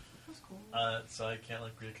 That was cool. So I can't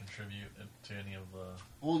like really contribute to any of the.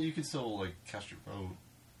 Well, you can still, like, cast your vote.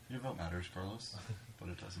 Your vote matters, Carlos. But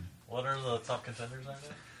it doesn't. What are the top contenders right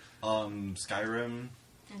now? Skyrim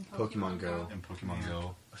And Pokemon Go. and Pokemon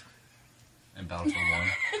Go. And Battlefield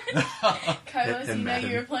 1. Carlos, And you know Madden.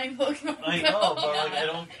 you were playing Pokemon I Go. know, but like I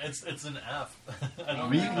don't. It's an F. I don't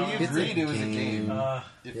We know. It's a agreed it was a game. game.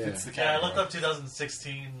 It Yeah. fits the Yeah, I category. looked up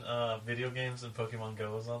 2016 video games and Pokemon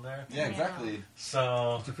Go was on there. Yeah, exactly.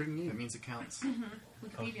 So It's a freaking That game. means it counts.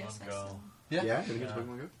 Wikipedia Pokemon says Go. so. Yeah. Yeah, gonna get Yeah. to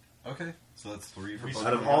Pokemon Go. Okay, so that's 3 for We- Pokemon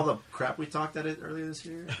Out of Go. all the crap we talked at it earlier this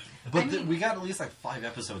year, But I mean- we got at least like 5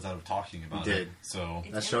 episodes out of talking about We it. did. So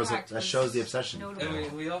Its That shows it- impact that was shows the obsession. notable.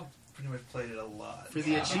 And we all pretty much played it a lot. for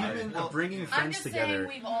the Yeah. achievement well, of bringing I'm friends just together, saying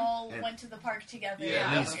we've all And- went to the park together.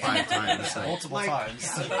 Yeah, at least 5 times. like, multiple Like- times.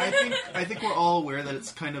 I think we're all aware that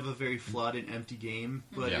it's kind of a very flawed and empty game,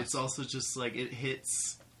 but Yeah. it's also just like it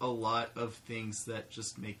hits a lot of things that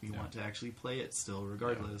just make me want to actually play it still,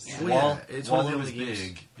 regardless. Yeah. Well, While, it's while one it of was the only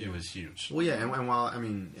games- big, it was huge. Well, yeah, and while I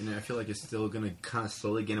mean, and I feel like it's still gonna kind of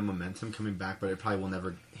slowly gain a momentum coming back, but it probably will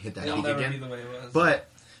never hit that It'll peak never again. be the way it was. But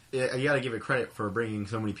you got to give it credit for bringing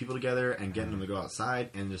so many people together and getting them to go outside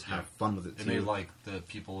and just have fun with it It too. made like the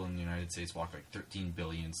people in the United States walk like 13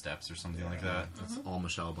 billion steps or something like that. That's all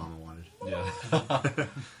Michelle Obama wanted. Yeah.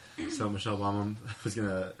 So Michelle Obama was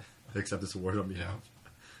gonna accept this award on behalf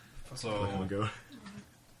yeah. of So Pokemon Go.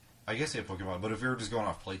 I guess yeah, Pokemon. But if we were just going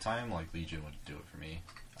off playtime, like Legion would do it for me.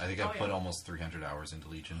 I think I Oh, put yeah. almost 300 hours into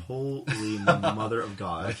Legion. Holy mother of That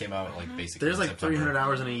God! came out like basically. There's in like September. 300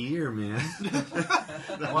 hours in a year, man.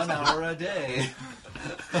 1 hour a day.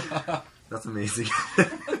 That's amazing.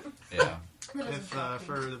 Yeah. That doesn't If count.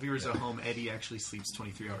 for the viewers at home, Eddie actually sleeps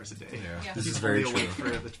 23 hours a day. Yeah. Yeah. This He's is very fully awake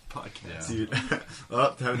true. for the podcast. Yeah. Dude,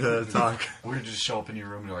 oh, time to talk. We're gonna just show up in your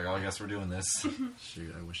room and you're like, oh, I guess we're doing this.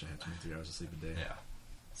 Shoot, I wish I had 23 hours of sleep a day. Yeah.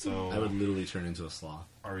 So I would literally turn into a sloth.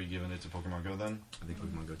 are we giving it to Pokemon Go then? I think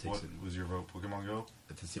Pokemon Go takes What it. was your vote, Pokemon Go?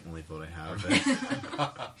 That's the only vote I have. Okay.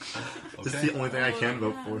 This is Okay. the only thing I can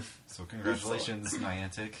vote for. So congratulations,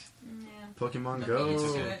 Niantic. Yeah. Pokemon Let Go. me It's do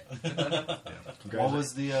okay. it. What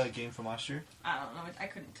was the game from last year? I don't know. I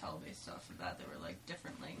couldn't tell based off of that. There were like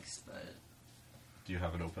different links, but Do you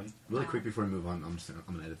have it open? Really quick before we move on, I'm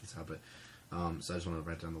gonna edit this out, but so I just want to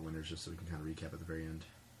write down the winners just so we can kind of recap at the very end.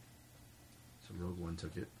 So Rogue One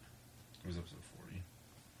took it. It was episode 40.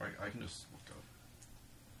 Alright, I can just look up.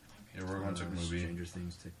 Yeah, Rogue One took movie. Stranger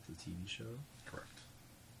Things took the TV show. Correct.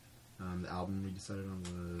 The album we decided on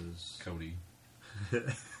was Cody.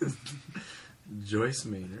 Joyce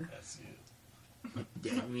Maynor. That's you.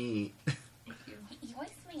 Yeah, me. thank you. Yours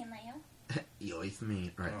me now. Joyce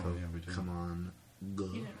Maynor. All right, Oh, Poke, yeah, we did. come on. Go.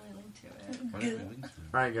 You didn't really link to it. Why didn't we link to it?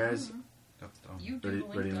 All right, guys. That's dumb. You do Ready-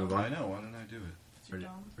 link ready to them. move on? I know, why didn't I do it? You're Ready,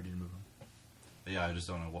 dumb. ready to move on. But yeah, I just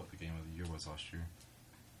don't know what the game of the year was last year.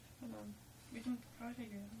 Hold on. We can probably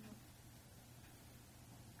figure it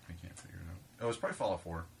I can't figure it out. Oh, it's probably Fallout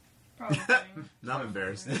 4. out. Probably. Now I'm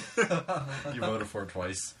embarrassed. You voted for it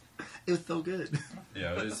twice. It was so good.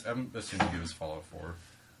 Yeah, it is, I'm assuming it was Fallout 4.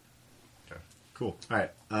 Okay. Cool. All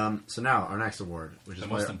right. So now our next award, which The is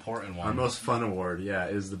most our, important one. our most fun award, yeah,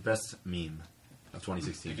 is the best meme of It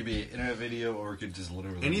 2016. could be an internet video or it could just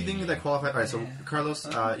literally Anything be that qualifies. All right. So Carlos,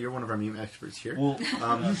 you're one of our meme experts here. Well,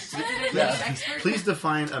 Um, Yeah. Expert. please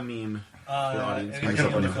define a meme audience. Anything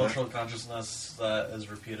Myself in the and cultural consciousness that is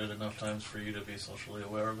repeated enough times for you to be socially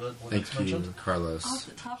aware of it when it's Thank you, mentioned? Carlos. Off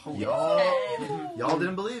the top of Y'all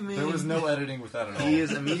didn't believe me. There was no editing with that at all. He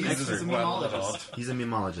is a meme He's expert. a memologist. He's a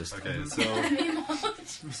memologist. Okay,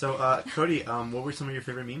 So, Cody, what were some of your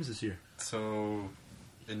favorite memes this year? so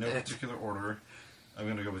in no particular order, I'm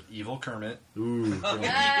going to go with Evil Kermit. Ooh.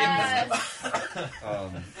 Yes.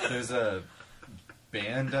 There's a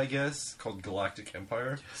band, I guess, called Galactic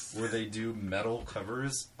Empire, where they do metal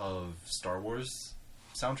covers of Star Wars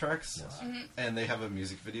soundtracks, and they have a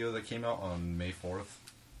music video that came out on May 4th,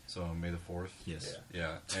 so May the 4th. Yes.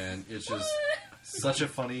 Yeah, and it's just such a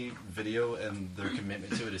funny video, and their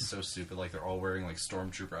commitment to it is so stupid. Like, they're all wearing, like,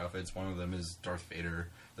 stormtrooper outfits. One of them is Darth Vader.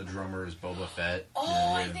 The drummer is Boba Fett.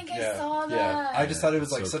 Oh, I think I saw that. Yeah, I just thought it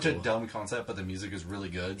was, like, So such a cool. dumb concept, but the music is really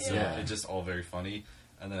good, so Yeah. it's just all very funny.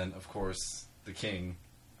 And then, of course, the king,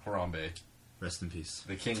 Harambe. Rest in peace.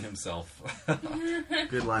 The king himself.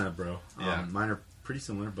 Good lineup, bro. Yeah. Mine are pretty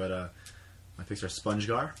similar, but my picks are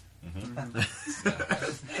SpongeGar. Oh,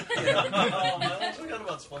 man, I forgot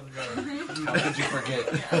about SpongeGar. How could you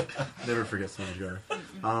forget? Never forget SpongeGar.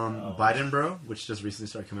 Biden Bro, which just recently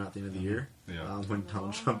started coming out at the end of the year. Yeah. When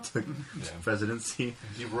Donald Trump took presidency.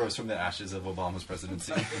 He rose from the ashes of Obama's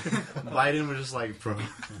presidency. Biden was just like, bro.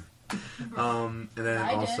 And then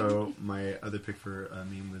Biden. also, my other pick for a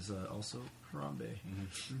meme was also Harambe.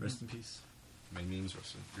 Rest in peace. My memes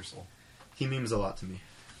rest in your soul. He memes a lot to me.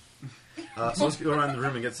 So let's go around the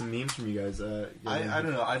room and get some memes from you guys. I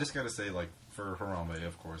don't know. I just gotta say, like, for Harambe,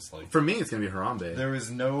 of course, like, For me, it's going to be Harambe. there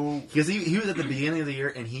is no... Because he was at the beginning of the year,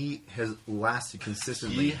 and he has lasted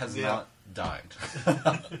consistently. He has not died.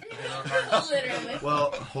 Literally.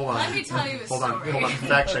 Well, hold on. Let me tell you a Hold on, story. hold on.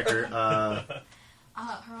 Fact checker.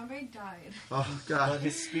 Harambe died. Oh, But God.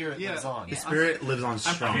 his spirit Yeah. lives on. His spirit lives on I'm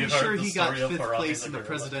strong. pretty Have you sure heard the he got story of 5th Harambe place the in the gorilla?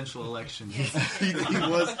 presidential election. he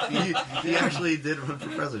actually did run for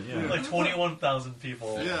president, yeah. Like 21,000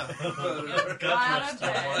 people. Yeah. Got Out of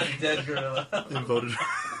touched on one bed. dead gorilla. And voted.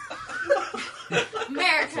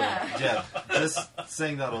 America. Yeah, just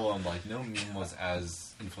saying that alone, like, no meme was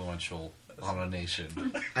as influential on a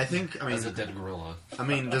nation I think, as a dead gorilla.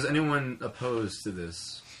 does anyone oppose to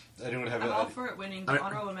this? Anyone have I'm all it? for it winning. I The mean-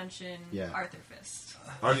 honorable mention, Yeah. Arthur Fist.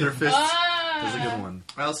 Arthur Fist Ah. is a good one.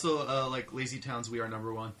 I also like Lazy Town's We Are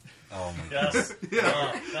Number One. Oh my god. Yes.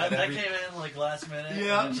 Yeah. That came in like last minute.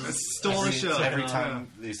 Yeah, and it just- stole the show. Every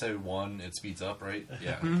time they say one, it speeds up, right?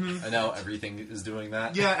 Yeah. And now everything is doing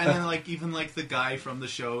that. Yeah, and then like even like the guy from the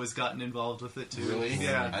show has gotten involved with it too. Really?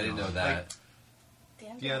 Yeah. I didn't know that.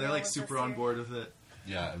 Damn, Yeah, they're like was super this on year. board with it.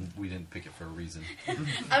 Yeah, and we didn't pick it for a reason.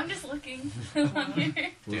 I'm just looking on here.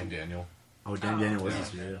 Damn Daniel. Oh, Dan Daniel was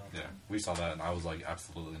this year. Yeah, we saw that, and I was like,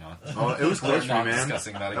 absolutely not. Oh, it was close We're for me, not man.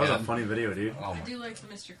 discussing that That was a again. funny video, dude. Oh I my. do like the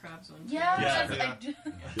Mr. Krabs one. Yeah, Yeah. I do.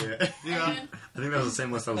 Yeah. Yeah. I think that was the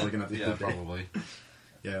same list I was looking at the Yeah, other day. probably.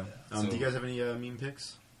 Yeah. So- Do you guys have any meme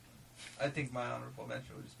picks? I think my honorable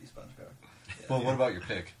mention would just be SpongeBob. Yeah. Well, what about your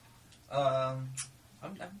pick? I'm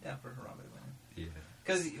down for Harambe winning. Yeah.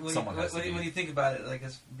 Because Someone has to be. when you think about it, like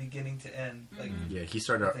it's beginning to end. Like Yeah, he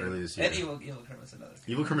started out I think- early this year. And Evil Kermit's another.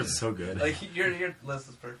 Evil Kermit's so good. Like your list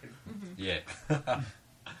is perfect. Yeah.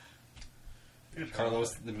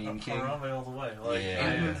 Carlos, the meme king. Harambe all the way. Like,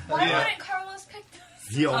 Yeah. Why Yeah. wouldn't Carlos pick this?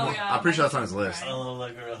 He almost, yeah, I'm pretty sure that's on his list. I love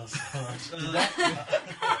that girl so much.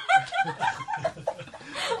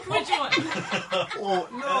 Which one? Oh,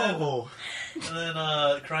 no! And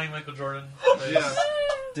then Crying Michael Jordan. Yeah.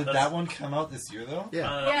 Did that one come out this year, though?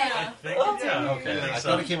 Yeah. Yeah. I think, yeah. Okay, I I think thought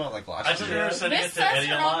so. it came out like I last just year. remember sending it This to says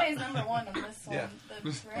Eddie a lot. Harambe's number one on this one. Yeah.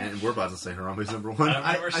 That's right. And we're about to say Harambe's number I one.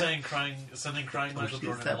 remember sending Crying Michael she's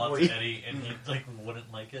Jordan that a lot boy. to Eddie, and he like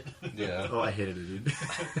wouldn't like it. Yeah. Oh, I hated it, dude.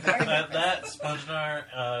 that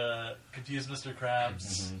SpongeBob, Confused Mr.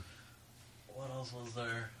 Krabs. What else was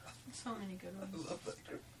there? So many good ones.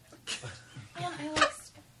 Man, I like.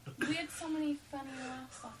 We had so many funny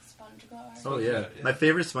laughs off SpongeBob. Oh yeah. My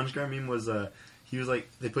favorite SpongeGar meme was he was like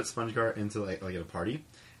they put SpongeGar into like at a party,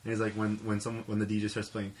 and he's like when the DJ starts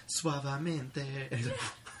playing Suavemente, and he's like,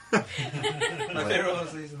 My favorite one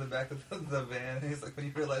was he's in the back of the van, and he's like, when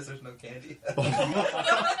you realize there's no candy. or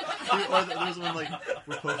there's one like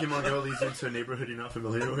where Pokemon Go leads you into a neighborhood you're not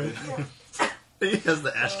familiar with. He has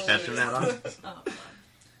the Ash Ketchum hat on. Oh, God.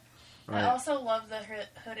 I Right. also love the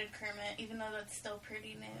hooded Kermit, even though that's still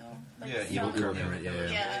pretty new. Like, Yeah, so- Evil Evil Kermit. Kermit, yeah.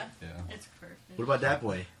 Yeah. Yeah. It's perfect. What about that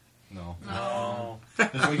boy? No. No.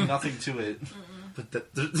 There's like nothing to it. But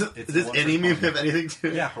It's does one any for meme fun. have anything to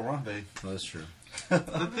it? Yeah, Harambe. Oh, that's true. The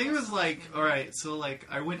thing was like, all right, so like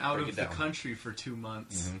I went out Break of it the down. country for 2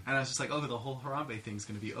 months, Mhm. and I was just like, oh, the whole Harambe thing's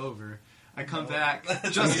gonna be over. I come back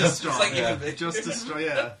It's just like- as strong, it's like Yeah. even bigger. just as strong.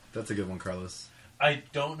 Yeah, That's a good one, Carlos. I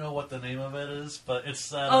don't know what the name of it is, but it's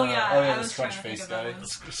that. Oh yeah, Oh, yeah, I the was scrunch trying to think face of that guy. one.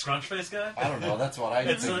 The scrunch face guy. I don't know. That's what I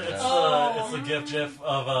It's think. a, it's, Oh. it's a gif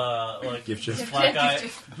of like Gif this gif. black guy,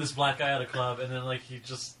 Gif. this black guy at a club, and then like he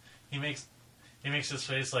makes his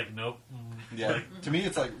face like nope, Yeah. To me,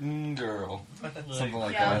 it's like girl, something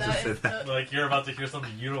like Yeah, that. that is the, like you're about to hear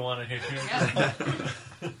something you don't want to hear.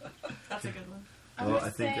 Yeah. That's a good one. I'm Well, just I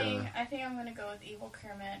think, saying, I think I'm gonna go with Evil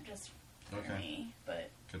Kermit just for Okay. me, but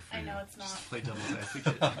Good for I you. know it's not. just play devil's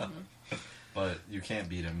advocate. But you can't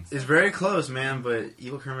beat him. It's very close, man, but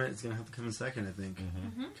Evil Kermit is going to have to come in second, I think.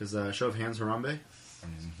 Mm-hmm. Because, show of hands, Harambe. I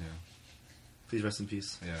mean, yeah. Please rest in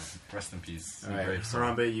peace. Yeah. Rest in peace. All right, Brave soul.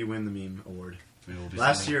 Harambe, you win the meme award. We will be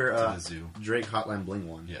Last sending year, to the zoo. Drake Hotline Bling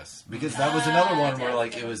won. Yes, because that was another one where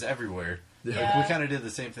like definitely. it was everywhere. Yeah. Like, we kind of did the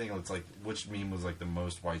same thing. It's like which meme was like the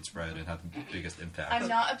most widespread and had the biggest impact. I'm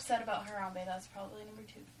not upset about Harambe. That's probably number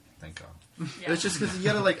 2. Thank God. Yeah. It's just because you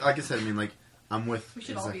gotta, like I said, I mean, like, I'm with. We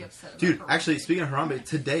should all be upset about Dude, Harambe. actually, speaking of Harambe,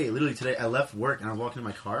 literally today, I left work and I was walking in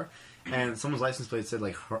my car, and someone's license plate said,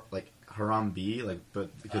 like, Harambe, like, but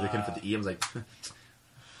because they couldn't fit the E, I was like, Are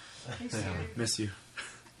you serious? miss you.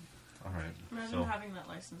 All right. Imagine So having that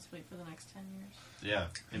license plate for the next 10 years. yeah,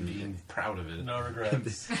 and being proud of it. No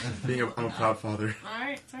regrets. I'm a proud father.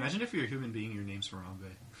 Alright, Imagine if you're a human being, your name's Harambe.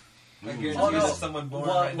 I guarantee Oh, you no. there's someone born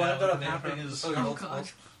What- right what now ended with up a name happening from- is- Oh, Oh multiple. god.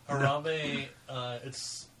 Harambe,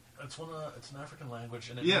 it's an African language,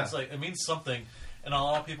 and it Yeah. means like it means something. And a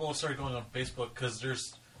lot of people started going on Facebook because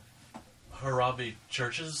there's Harambe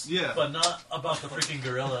churches, Yeah. but not about the freaking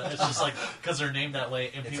gorilla. It's just like because they're named that way,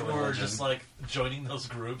 and It's a people were religion. just like joining those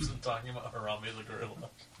groups and talking about Harambe the gorilla.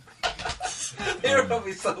 They're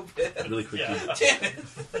probably so pissed. Really quickly. Yeah. Damn it.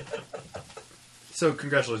 So,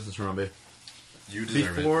 congratulations, Harambe. You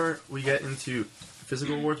deserve it. Before we get into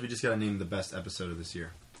physical awards, we just gotta name the best episode of this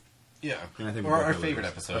year. Yeah. And I think we Or both our know what favorite it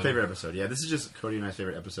is. episode. Our favorite episode, yeah. This is just Cody and I's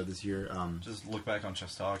favorite episode this year. Just look back on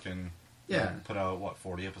Chess Talk and Yeah. put out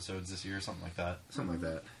 40 episodes this year, something like that. Something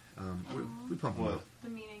like that. We pump them What? up. The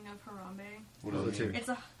meaning of Harambe. What Oh, does it too. mean? It's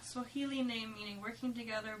a Swahili name meaning working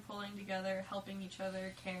together, pulling together, helping each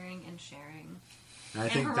other, caring, and sharing. And I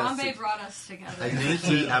And think Harambe that's. brought us together. I think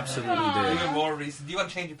he absolutely Aw. Even did. more reason. Do you want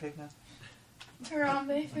to change your pick now?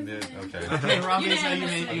 Harambe for Yeah, me. okay. Okay, Harambe is now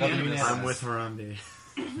Unanimous. unanimous. I'm with Harambe.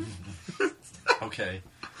 Okay.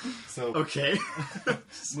 So, Okay.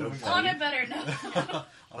 moving On on. a better note.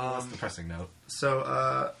 On a less depressing note.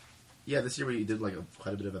 So, yeah, this year we did like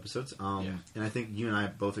quite a bit of episodes. Yeah. And I think you and I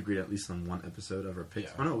both agreed at least on one episode of our picks.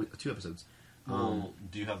 Yeah. Oh no, 2 episodes. Well,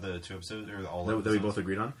 do you have the 2 episodes or all That we episodes? both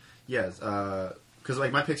agreed on. Yes, because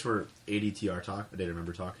like my picks were ADTR talk, A Day to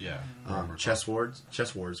Remember talk. Yeah. Chess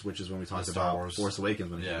Wars, which is when we talked Star about Wars. Force Awakens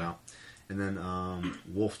when it came Yeah. out, and then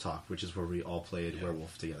Wolf Talk, which is where we all played Yeah.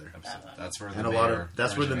 Werewolf together. Episode. That's where the And a mayor lot of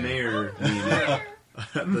that's where the originated. mayor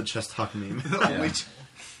meme, the Chess Talk meme. Yeah.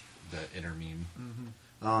 The inner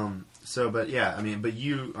meme. So, but yeah, I mean, but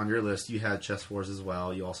you on your list, you had Chess Wars as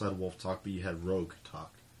well. You also had Wolf Talk, but you had Rogue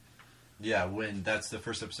Talk. Yeah, when that's the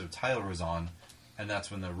first episode Tyler was on, and that's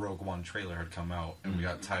when the Rogue One trailer had come out, and we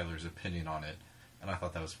got Tyler's opinion on it, and I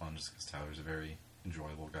thought that was fun just because Tyler's a very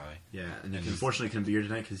enjoyable guy. Yeah, and And you he's- unfortunately couldn't be here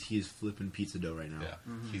tonight because he is flipping pizza dough right now. Yeah,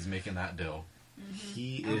 he's making that dough.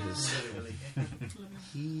 He is.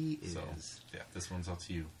 He is. So yeah, this one's up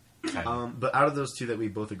to you. Tyler. But out of those 2 that we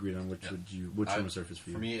both agreed on, which Yeah. which I- one would surface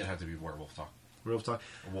for you? For me, it had to be Werewolf Talk. Werewolf Talk.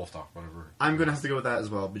 Or Wolf Talk, whatever. I'm gonna have to go with that as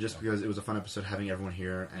well, but just Yeah. because it was a fun episode having everyone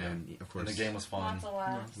here, and Yeah. of course, And the game was fun. Lots of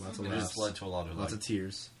laughs. lots of It laughs, just led to a lot of lots like of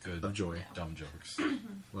tears, good of joy, dumb jokes. a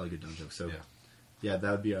lot of good dumb jokes. So, Yeah. yeah,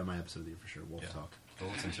 that would be my episode of the year for sure. Wolf Yeah. Talk. Go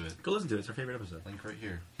listen to it. Go listen to it; it's our favorite episode. Link right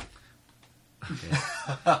here.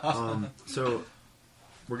 Okay. So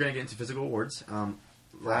we're gonna get into physical awards.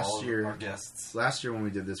 Last All of year, our guests. last year when we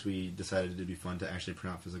did this, we decided it'd be fun to actually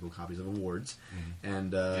print out physical copies of awards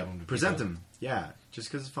and Give 'em to present people. them. Yeah,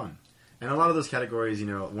 just because it's fun. And a lot of those categories, you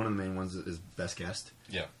know, one of the main ones is best guest.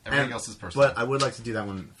 Yeah, everything And- else is personal. But I would like to do that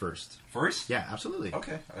one first. First? Yeah, absolutely.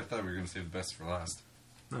 Okay, I thought we were going to save the best for last.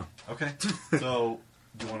 No. Okay, so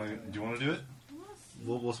do you want to do it?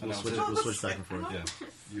 We'll Announce switch. it. We'll switch back and forth. Yeah,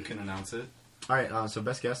 you can announce it. All right. So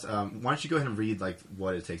best guest. Why don't you go ahead and read like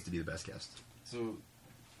what it takes to be the best guest? So,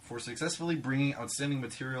 for successfully bringing outstanding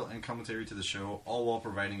material and commentary to the show, all while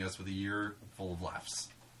providing us with a year full of laughs.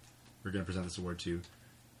 We're going to present this award to.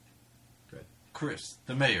 Chris,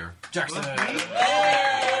 the mayor, Jackson.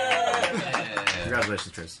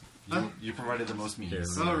 Congratulations, Chris. You provided the most memes. Here,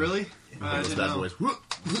 Oh, really? I Those didn't bad know.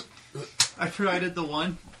 boys. I provided the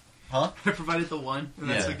one. Huh? I provided the one, and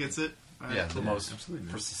that's Yeah. what gets it. Alright, Yeah, the cool. most Absolutely,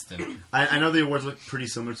 man. persistent. I know the awards look pretty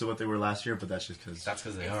similar to what they were last year, but that's just because That's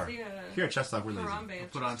because they It's are. the, here at Chess Talk we're lazy. Harambe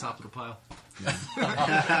of Put it on Chess top of Talk. the pile.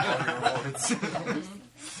 All your awards.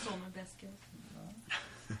 Stole my best gift.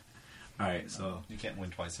 All right, so You can't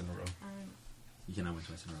win twice in a row. you cannot win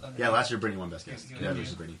twice in a row. Okay. Yeah, last year Brittany won best guest. Give it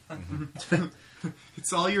Congratulations, to Brittany.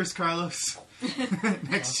 It's all yours, Carlos.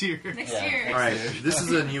 Next year. Next Yeah. year. All right, this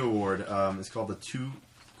is a new award. It's called the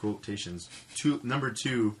number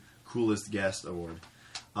 2 coolest guest award.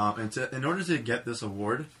 In order to get this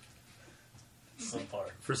award So far.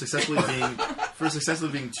 for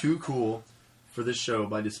successfully being too cool for this show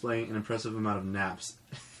by displaying an impressive amount of naps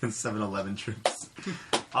and 7-Eleven trips.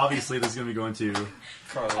 Obviously, this is going to be going to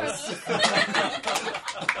Carlos.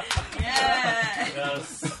 Yeah.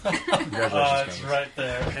 Yes. congratulations, It's Carlos. right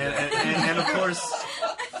there. And of course,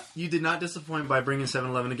 you did not disappoint by bringing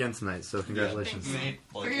 7-Eleven again tonight. So congratulations. Thanks. See?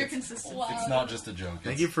 For Like, your it's, consistency. Wow. it's not just a joke. Thank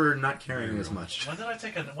It's- you for not carrying as much. When did I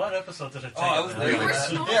take what episode did I take? Oh, I was it? there. You were Yeah.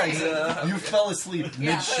 snoring. Yeah, exactly. You fell asleep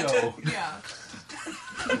Yeah. mid-show. Yeah.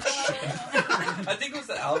 I think it was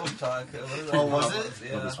the album talk. What is Oh, was album? it?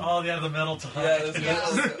 Yeah. Oh, yeah, the metal talk. Yeah, it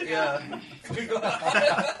was Yeah.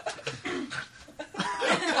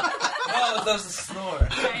 Oh, that was a snore.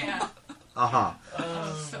 Yeah. Uh huh.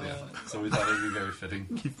 So Yeah. funny. So we thought it would be very fitting.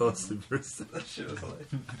 You fell asleep for a second. That shit was hilarious.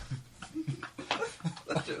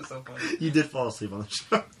 That shit was so funny. You did fall asleep on the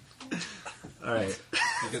show. All right.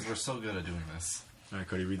 Because we're so good at doing this. All right,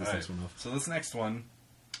 Cody, read this All next right. one off. So this next one,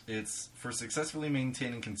 it's for successfully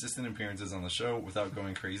maintaining consistent appearances on the show without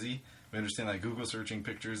going crazy. We understand that Google searching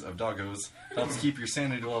pictures of doggos helps keep your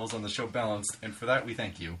sanity levels on the show balanced, and for that we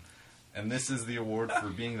thank you. And this is the award for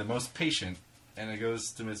being the most patient, and it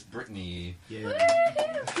goes to Miss Brittany. Yeah.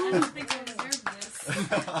 I don't think I deserve this.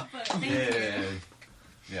 But thank you.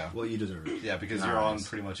 Yeah. Well, you deserve it. Yeah, because Nice. you're on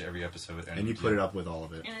pretty much every episode. And you put it up with all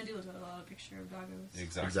of it. And I do look at a lot of picture of doggos.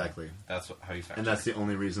 Exactly. Exactly. That's how you fact And that's check. the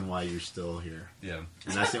only reason why you're still here. Yeah.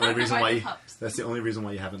 And that's the only reason why you. Pups. That's the only reason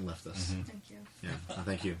why you haven't left us. Mhm. Thank you. Yeah.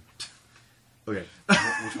 Thank you. Okay.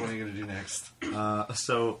 Which one are you going to do next?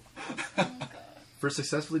 So, Oh, God. for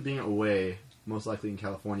successfully being away, most likely in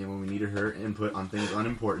California when we needed her input on things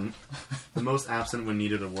unimportant, the most absent when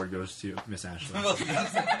needed award goes to Miss Ashley.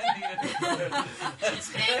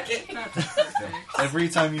 That's perfect. Every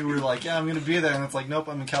time you were like, yeah, I'm going to be there, and it's like, nope,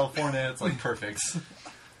 I'm in California, it's like, perfect.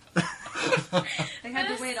 They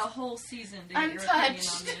had to wait a whole season to I'm get your opinion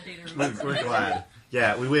touched. on the data We're, remember. we're glad.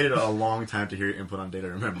 Yeah, we waited a long time to hear your input on Data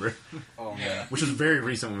Remember, Oh, man. which was very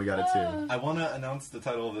recent when we got it too. I want to announce the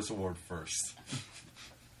title of this award first.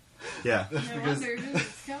 Yeah. No wonder who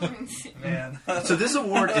it's going to. Man. So this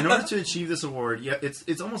award, in order to achieve this award, yeah,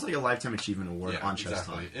 it's almost like a lifetime achievement award Yeah, on Chess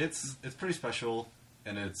exactly. Talk. It's pretty special,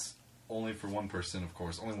 and it's only for one person, of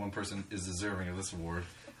course. Only one person is deserving of this award.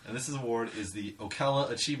 And this award is the Ocala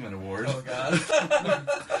Achievement Award. Oh, God.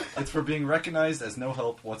 It's for being recognized as no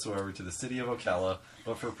help whatsoever to the city of Ocala,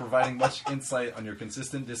 but for providing much insight on your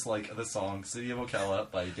consistent dislike of the song "City of Ocala"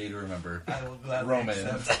 by Day to Remember. I will gladly Roman.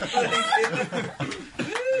 accept.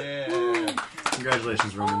 Yeah.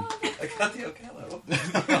 Congratulations, Roman. I got the Ocala.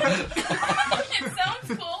 It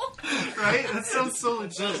sounds cool. Right? That sounds so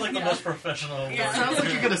legit. Sounds like the most professional. Yeah. word. Sounds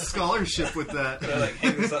like you get a scholarship with that. They're like,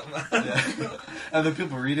 hang this up. Yeah. And then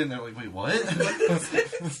people read it and they're like, wait, what?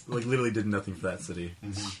 Like literally did nothing for that city.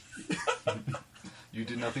 You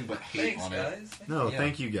did nothing but hate Thanks, on it. guys. No, Yeah.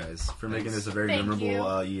 thank you guys for making Thanks. this a very Thank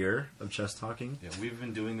memorable you. year of Chess Talking. Yeah, we've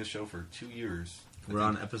been doing the show for 2 years. I We're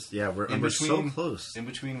think. on episode. Yeah, we're In we're so between- close. In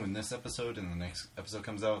between when this episode and the next episode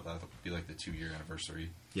comes out, that'll be like the 2-year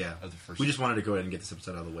anniversary Yeah, of the first. we just wanted to go ahead and get this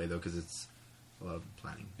episode out of the way though, because it's a lot of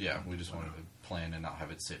planning. Yeah, we just wanted to plan and not have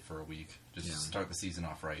it sit for a week. Just Yeah. start the season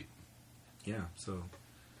off right. Yeah. So,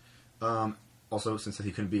 also since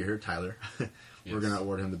he couldn't be here, Tyler, we're Yes. gonna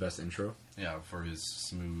award him the best intro, Yeah, for his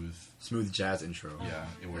smooth jazz intro. Yeah,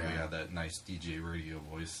 where he Yeah. had that nice DJ radio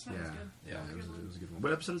voice. That was Yeah. good. Yeah. it was a good one.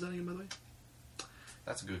 What episode is that again, by the way?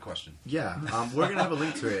 That's a good question. Yeah, we're gonna have a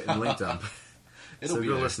link to it in link dump. It'll So be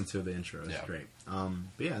go there. listen to the intro. It's Yeah. great. But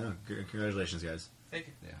yeah, no, congratulations, guys. Thank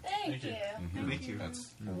you. Yeah. Thank Thank you. you. Mhm. Thank you.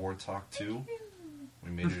 That's Award Talk 2. We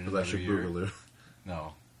made it another Electric year. Boogaloo.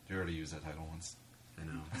 No, you already used that title once. I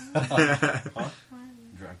know.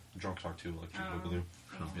 Drunk Talk 2, Electric Oh. Boogaloo.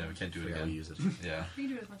 Oh. Yeah, we can't do it Forgot we again. use it. Yeah, You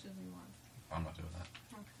can do as much as we want. I'm not doing that.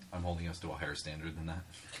 Okay. I'm holding us to a higher standard than that.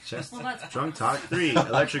 Chess Well, that's Drunk Talk 3,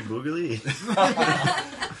 Electric Boogaloo.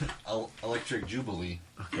 Electric Jubilee.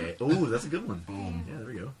 Okay. Oh, that's a good one. Boom. Yeah, there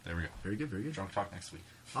we go. There we go. Very good, very good. Drunk Talk next week.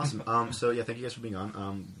 Awesome. So yeah, thank you guys for being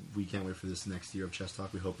on. We can't wait for this next year of Chess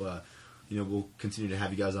Talk. We hope we'll continue to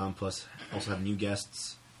have you guys on. Plus, also have new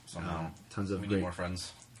guests. Somehow. Tons of We great. need more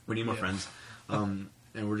friends. We need more Yeah. friends.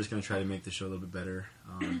 And we're just going to try to make the show a little bit better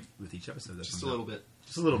with each episode. That Just comes a out. little bit.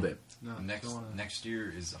 Just a little bit. No, Next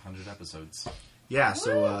year is 100 episodes. Yeah,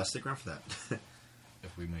 so stick around for that.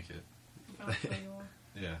 If we make it. Hopefully we'll-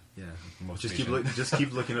 Yeah. Yeah. Most Just patient.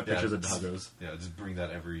 keep looking up Yeah, pictures of it's- doggos. Yeah, just bring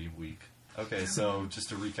that every week. Okay, so just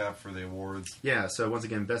to recap for the awards, Yeah, so once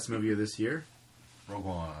again, best movie of this year. Rogue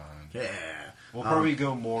One. Yeah. We'll probably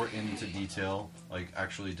go more into detail, like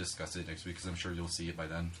actually discuss it next week, because I'm sure you'll see it by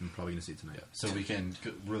then. I'm probably going to see it tonight. So we can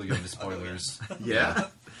really go into spoilers. Yeah.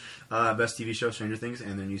 Best TV show, Stranger Things,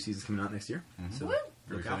 and their new season's coming out next year. Mhm. So Woo! look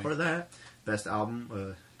Very out exciting. for that. Best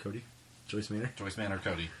album, Cody. Joyce Manor. Joyce Manor,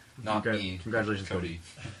 Cody. Not Congra- me. congratulations, Cody.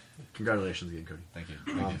 Congratulations again, Cody. Thank you.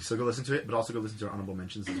 Thank you. So go listen to it, but also go listen to our honorable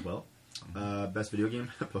mentions as well. Best video game,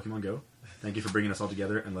 Pokemon Go. Thank you for bringing us all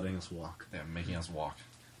together and letting us walk. Yeah, making us walk.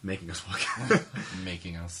 Making us walk.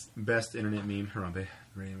 Making us. Best internet meme, Harambe.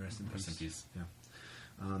 Rest in Rest in peace. peace.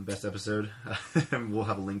 Yeah. Best episode, we'll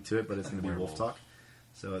have a link to it, but it's going to be Wolf Werewolf. Talk.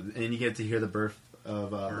 So, and you get to hear the birth of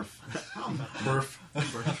birth.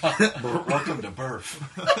 Welcome to Birth.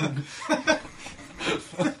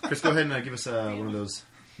 Chris, go ahead and give us one of those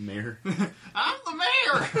mayor. I'm the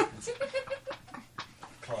mayor!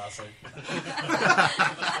 Classic.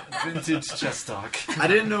 Vintage chess talk. I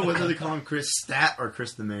didn't know whether to call him Chris Stat or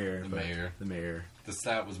Chris the Mayor. The but mayor. The mayor. The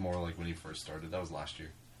stat was more like when he first started. That was last year.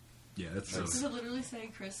 Yeah, that's So- Does it literally say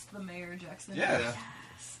Chris the Mayor Jackson? Yeah. Yes.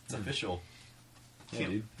 It's official. yeah,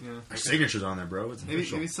 dude. Yeah. Our signature's on there, bro. It's Maybe,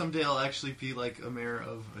 official. maybe someday I'll actually be like a mayor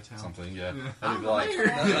of a town. Something, yeah. Yeah. That'd be like, mayor.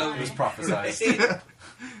 it was prophesized.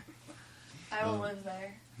 I will live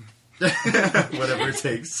there. Whatever it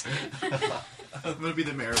takes. I'm gonna be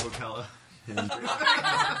the mayor of Ocala. And Roman's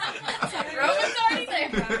already there.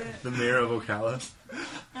 Got it. the mayor of Ocala.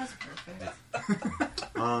 That's perfect.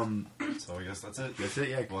 So I guess that's it. That's it.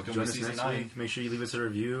 Yeah, Welcome join to us season next 9. week. Make sure you leave us a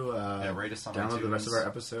review. Yeah, rate us on Download the rest of iTunes. our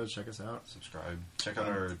episodes. Check us out. Subscribe. Check out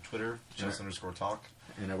our Twitter, chess_talk.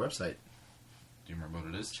 And our website, Do you remember what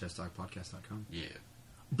it is? chesstalkpodcast.com. Yeah.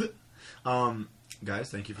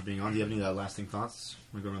 Guys, thank you for being on. Do you have any lasting thoughts?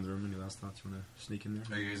 Want to go around the room? Any last thoughts you want to sneak in there?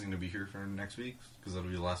 Are you guys going to be here for next week? Because that'll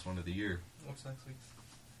be the last one of the year. What's next week?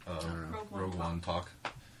 I don't know. Rogue One talk.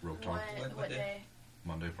 Rogue Talk. What day?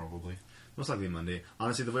 Monday, probably. Most likely Monday.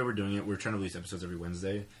 Honestly, the way we're doing it, we're trying to release episodes every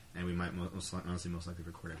Wednesday, and we might most likely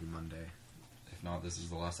record every Monday. If not, this is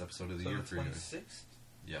the last episode of the So year the for you. 26th?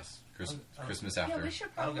 Yes. Oh. Christmas Yeah, after. we should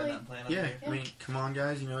I don't got probably. nothing planned. Yeah, Okay. I mean, come on,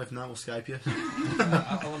 guys. If not, we'll Skype you.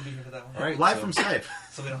 I want to be here for that one. All right. Live so- from Skype.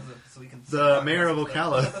 So we don't. Have to, so we can. The mayor of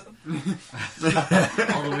Ocala.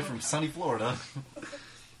 All the way from sunny Florida.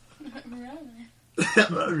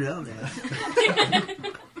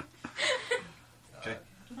 Okay.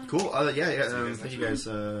 Cool. Yeah. Thank you guys.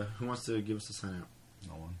 Who wants to give us a sign out?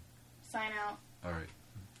 No one. Sign out. All right.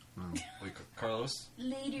 Wow. Wait, Carlos?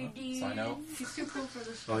 Later, dude. Sign out. He's too cool for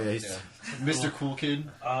this. Oh yeah, he's, Yeah. Mr. Cool Kid.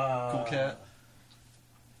 Cool Cat.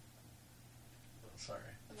 Sorry.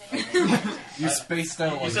 You spaced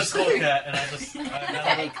out You like said Cool Cat, and I just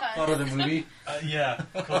Okay, thought of the movie. yeah,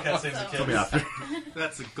 Cool Cat saves the Tell me kids. after.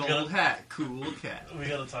 That's a gold hat. Cool cat. We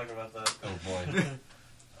gotta talk about that. Oh boy.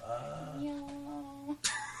 Yo.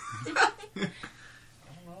 I don't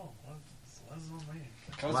know. What's on me?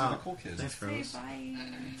 Carlos Wow. is the Cool Kid. Thanks, Say Carlos. bye.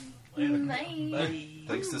 Bye.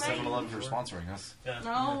 Thanks to Bye. 7-Eleven for sponsoring us. Yeah.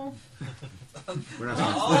 No. We're not.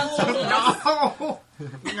 No.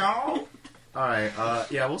 No. All right.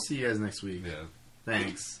 Yeah, we'll see you guys next week. Yeah.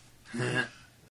 Thanks.